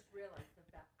They great." just realize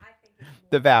I think it's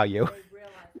The more value. they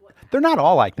realize what They're not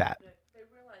all like that, they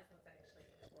realize what's actually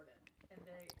important,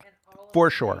 and all of for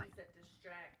the sure. things that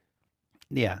distract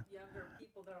Yeah, younger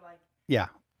people. They're like, yeah,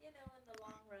 in the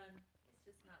long run, it's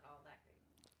just not all that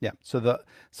great. yeah. So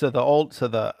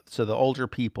the older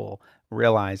people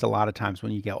realize a lot of times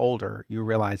when you get older, you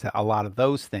realize that a lot of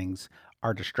those things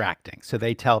are distracting. So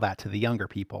they tell that to the younger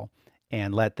people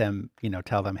and let them,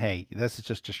 tell them, hey, this is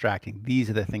just distracting. These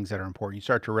are the things that are important. You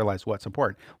start to realize what's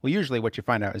important. Well, usually what you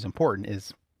find out is important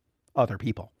is other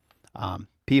people.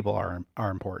 People are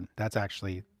important. That's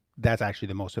actually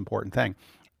the most important thing.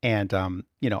 And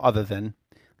other than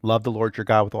love the Lord your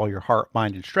God with all your heart,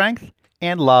 mind, and strength,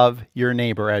 and love your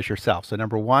neighbor as yourself. So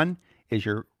number one is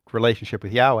your relationship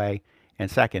with Yahweh, and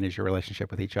second is your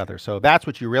relationship with each other. So that's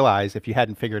what you realize if you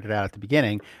hadn't figured it out at the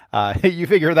beginning. You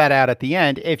figure that out at the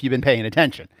end if you've been paying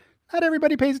attention. Not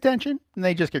everybody pays attention, and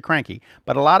they just get cranky.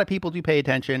 But a lot of people do pay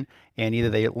attention, and either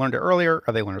they learned it earlier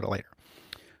or they learned it later.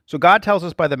 So God tells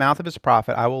us by the mouth of his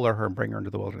prophet, I will lure her and bring her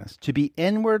into the wilderness. To be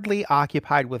inwardly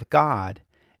occupied with God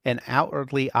and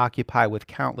outwardly occupied with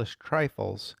countless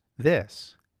trifles,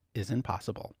 this is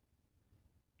impossible.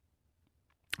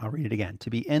 I'll read it again. To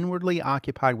be inwardly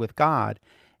occupied with God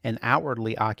and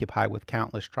outwardly occupied with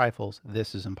countless trifles,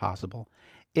 this is impossible.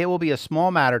 It will be a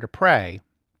small matter to pray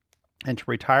and to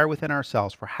retire within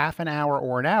ourselves for half an hour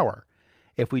or an hour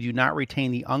if we do not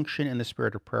retain the unction and the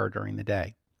spirit of prayer during the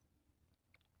day.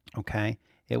 Okay?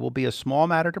 It will be a small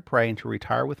matter to pray and to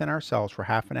retire within ourselves for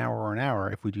half an hour or an hour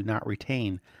if we do not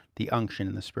retain the unction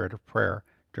and the spirit of prayer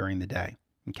during the day.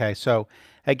 Okay? So,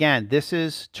 again, this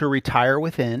is to retire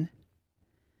within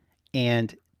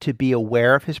and to be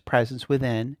aware of his presence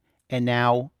within. And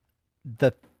now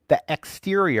the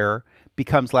exterior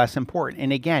becomes less important.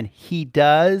 And again, he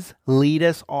does lead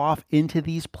us off into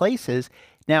these places.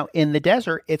 Now, in the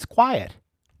desert, it's quiet,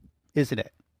 isn't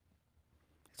it?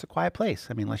 It's a quiet place.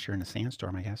 I mean, unless you're in a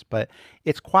sandstorm, I guess. But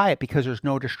it's quiet because there's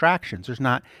no distractions. There's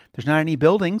not any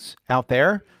buildings out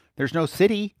there. There's no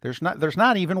city. There's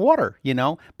not even water,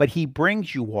 But he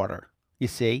brings you water. You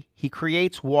see, he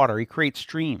creates water. He creates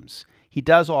streams. He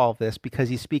does all of this because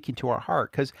he's speaking to our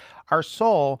heart. Because our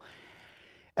soul,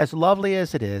 as lovely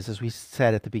as it is, as we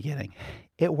said at the beginning,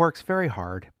 it works very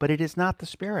hard, but it is not the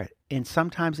spirit. And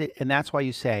sometimes and that's why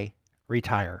you say,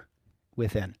 retire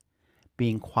within,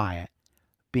 being quiet,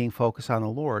 being focused on the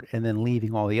Lord, and then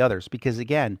leaving all the others. Because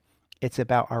again, it's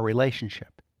about our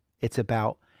relationship. It's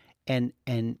about, and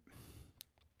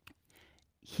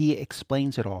he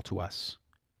explains it all to us.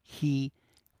 He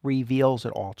reveals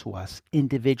it all to us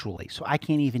individually. So I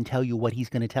can't even tell you what he's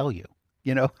going to tell you.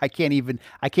 I can't even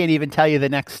tell you the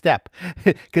next step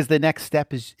because the next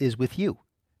step is with you.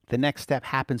 The next step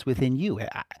happens within you.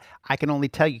 I can only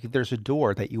tell you there's a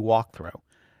door that you walk through,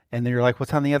 and then you're like,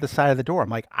 what's on the other side of the door? I'm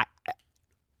like,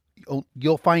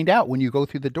 you'll find out when you go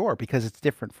through the door because it's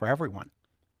different for everyone.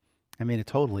 I mean, it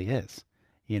totally is,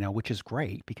 which is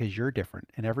great because you're different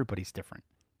and everybody's different.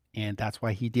 And that's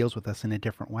why he deals with us in a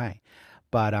different way.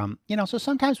 But, so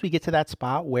sometimes we get to that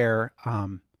spot where,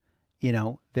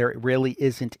 there really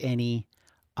isn't any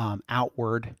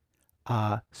outward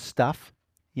stuff,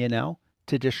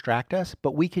 to distract us.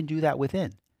 But we can do that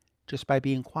within just by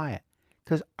being quiet.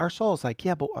 Because our soul is like,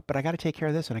 yeah, but I got to take care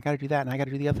of this and I got to do that and I got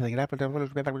to do the other thing.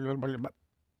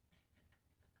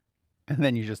 And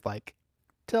then you just like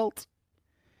tilt.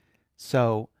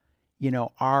 So,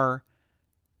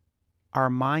 our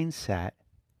mindset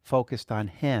focused on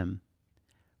him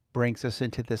brings us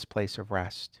into this place of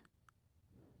rest.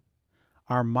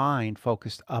 Our mind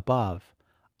focused above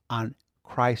on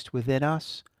Christ within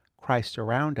us, Christ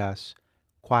around us,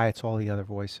 quiets all the other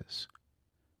voices.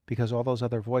 Because all those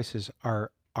other voices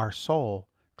are our soul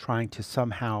trying to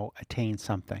somehow attain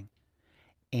something.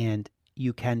 And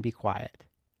you can be quiet,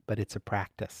 but it's a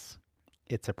practice.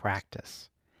 It's a practice.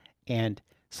 And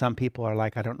some people are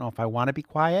like, I don't know if I want to be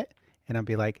quiet. And I'll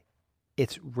be like,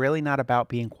 it's really not about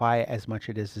being quiet as much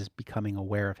as it is becoming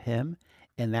aware of him.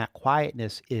 And that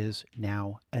quietness is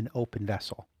now an open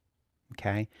vessel.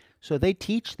 Okay? So they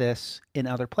teach this in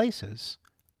other places,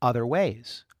 other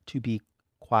ways to be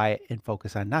quiet and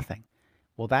focus on nothing.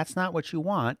 Well, that's not what you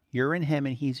want. You're in him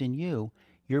and he's in you.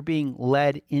 You're being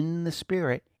led in the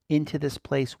spirit into this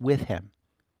place with him.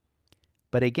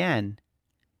 But again,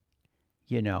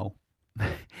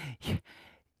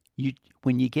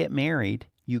 when you get married,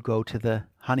 you go to the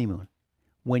honeymoon.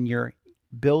 when you're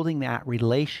building that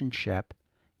relationship,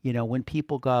 when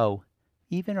people go,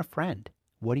 even a friend,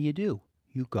 what do?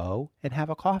 You go and have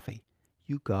a coffee.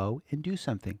 You go and do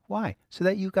something. Why? So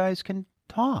that you guys can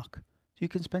talk. So you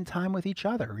can spend time with each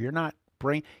other. You're not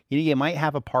you might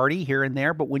have a party here and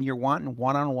there, but when you're wanting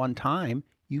one-on-one time,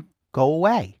 you go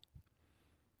away.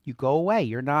 You go away.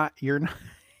 You're not you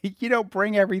don't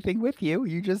bring everything with you.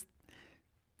 You just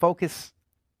focus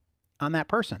on that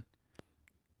person.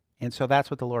 And so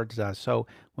that's what the Lord does. So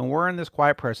when we're in this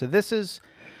quiet prayer, so this is,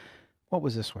 what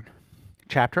was this one?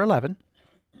 Chapter 11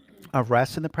 of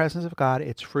rest in the presence of God,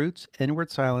 its fruits, inward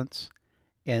silence,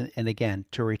 and again,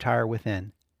 to retire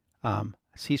within,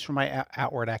 cease from my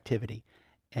outward activity.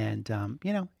 And,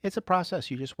 it's a process.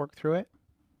 You just work through it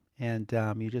and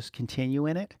you just continue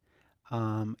in it.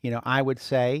 I would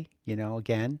say,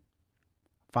 again,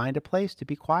 find a place to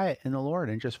be quiet in the Lord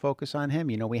and just focus on Him.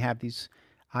 We have these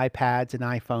iPads and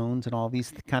iPhones and all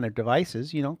these kind of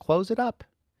devices, close it up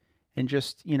and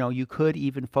just, you could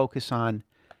even focus on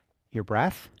your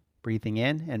breath, breathing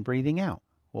in and breathing out.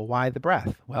 Well, why the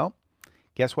breath? Well,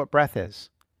 guess what breath is?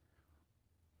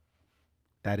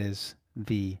 That is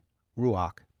the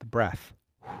ruach, the breath.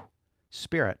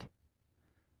 Spirit.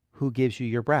 Who gives you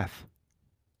your breath?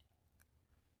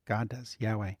 God does,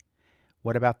 Yahweh.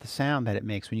 What about the sound that it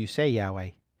makes when you say Yahweh?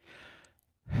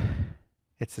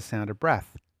 It's the sound of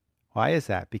breath. Why is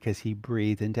that? Because He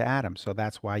breathed into Adam. So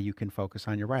that's why you can focus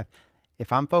on your breath.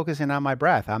 If I'm focusing on my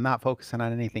breath, I'm not focusing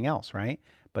on anything else, right?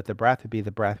 But the breath would be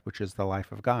the breath, which is the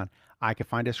life of God. I could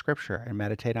find a scripture and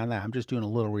meditate on that. I'm just doing a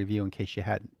little review in case you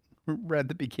hadn't read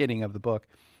the beginning of the book.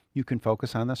 You can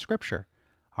focus on the scripture.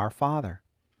 Our Father,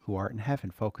 who art in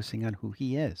heaven, focusing on who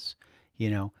He is,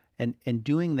 and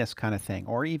doing this kind of thing.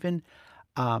 Or even,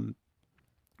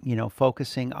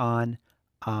 focusing on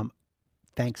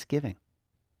Thanksgiving,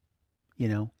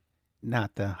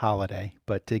 not the holiday,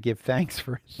 but to give thanks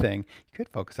for a thing. You could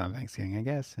focus on Thanksgiving, I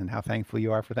guess, and how thankful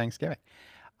you are for Thanksgiving.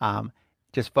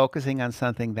 Just focusing on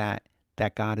something that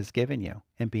God has given you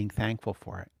and being thankful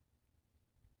for it.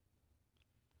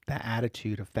 That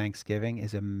attitude of thanksgiving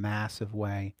is a massive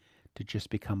way to just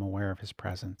become aware of His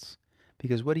presence.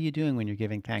 Because what are you doing when you're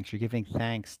giving thanks? You're giving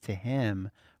thanks to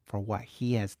Him for what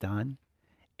He has done,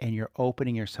 and you're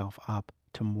opening yourself up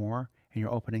to more, and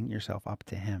you're opening yourself up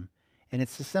to Him. And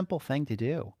it's a simple thing to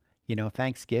do.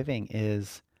 Thanksgiving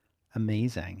is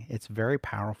amazing. It's very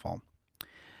powerful.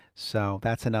 So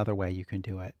that's another way you can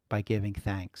do it, by giving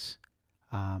thanks.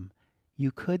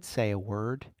 You could say a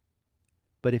word,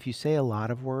 but if you say a lot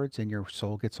of words and your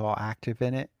soul gets all active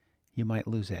in it, you might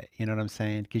lose it. You know what I'm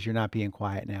saying? Because you're not being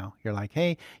quiet now. You're like,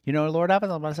 hey, Lord,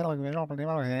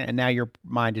 and now your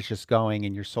mind is just going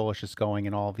and your soul is just going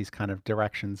in all these kind of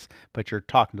directions, but you're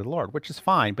talking to the Lord, which is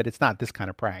fine, but it's not this kind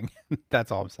of praying.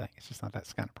 That's all I'm saying. It's just not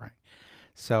that kind of praying.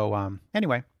 So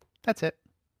anyway, that's it.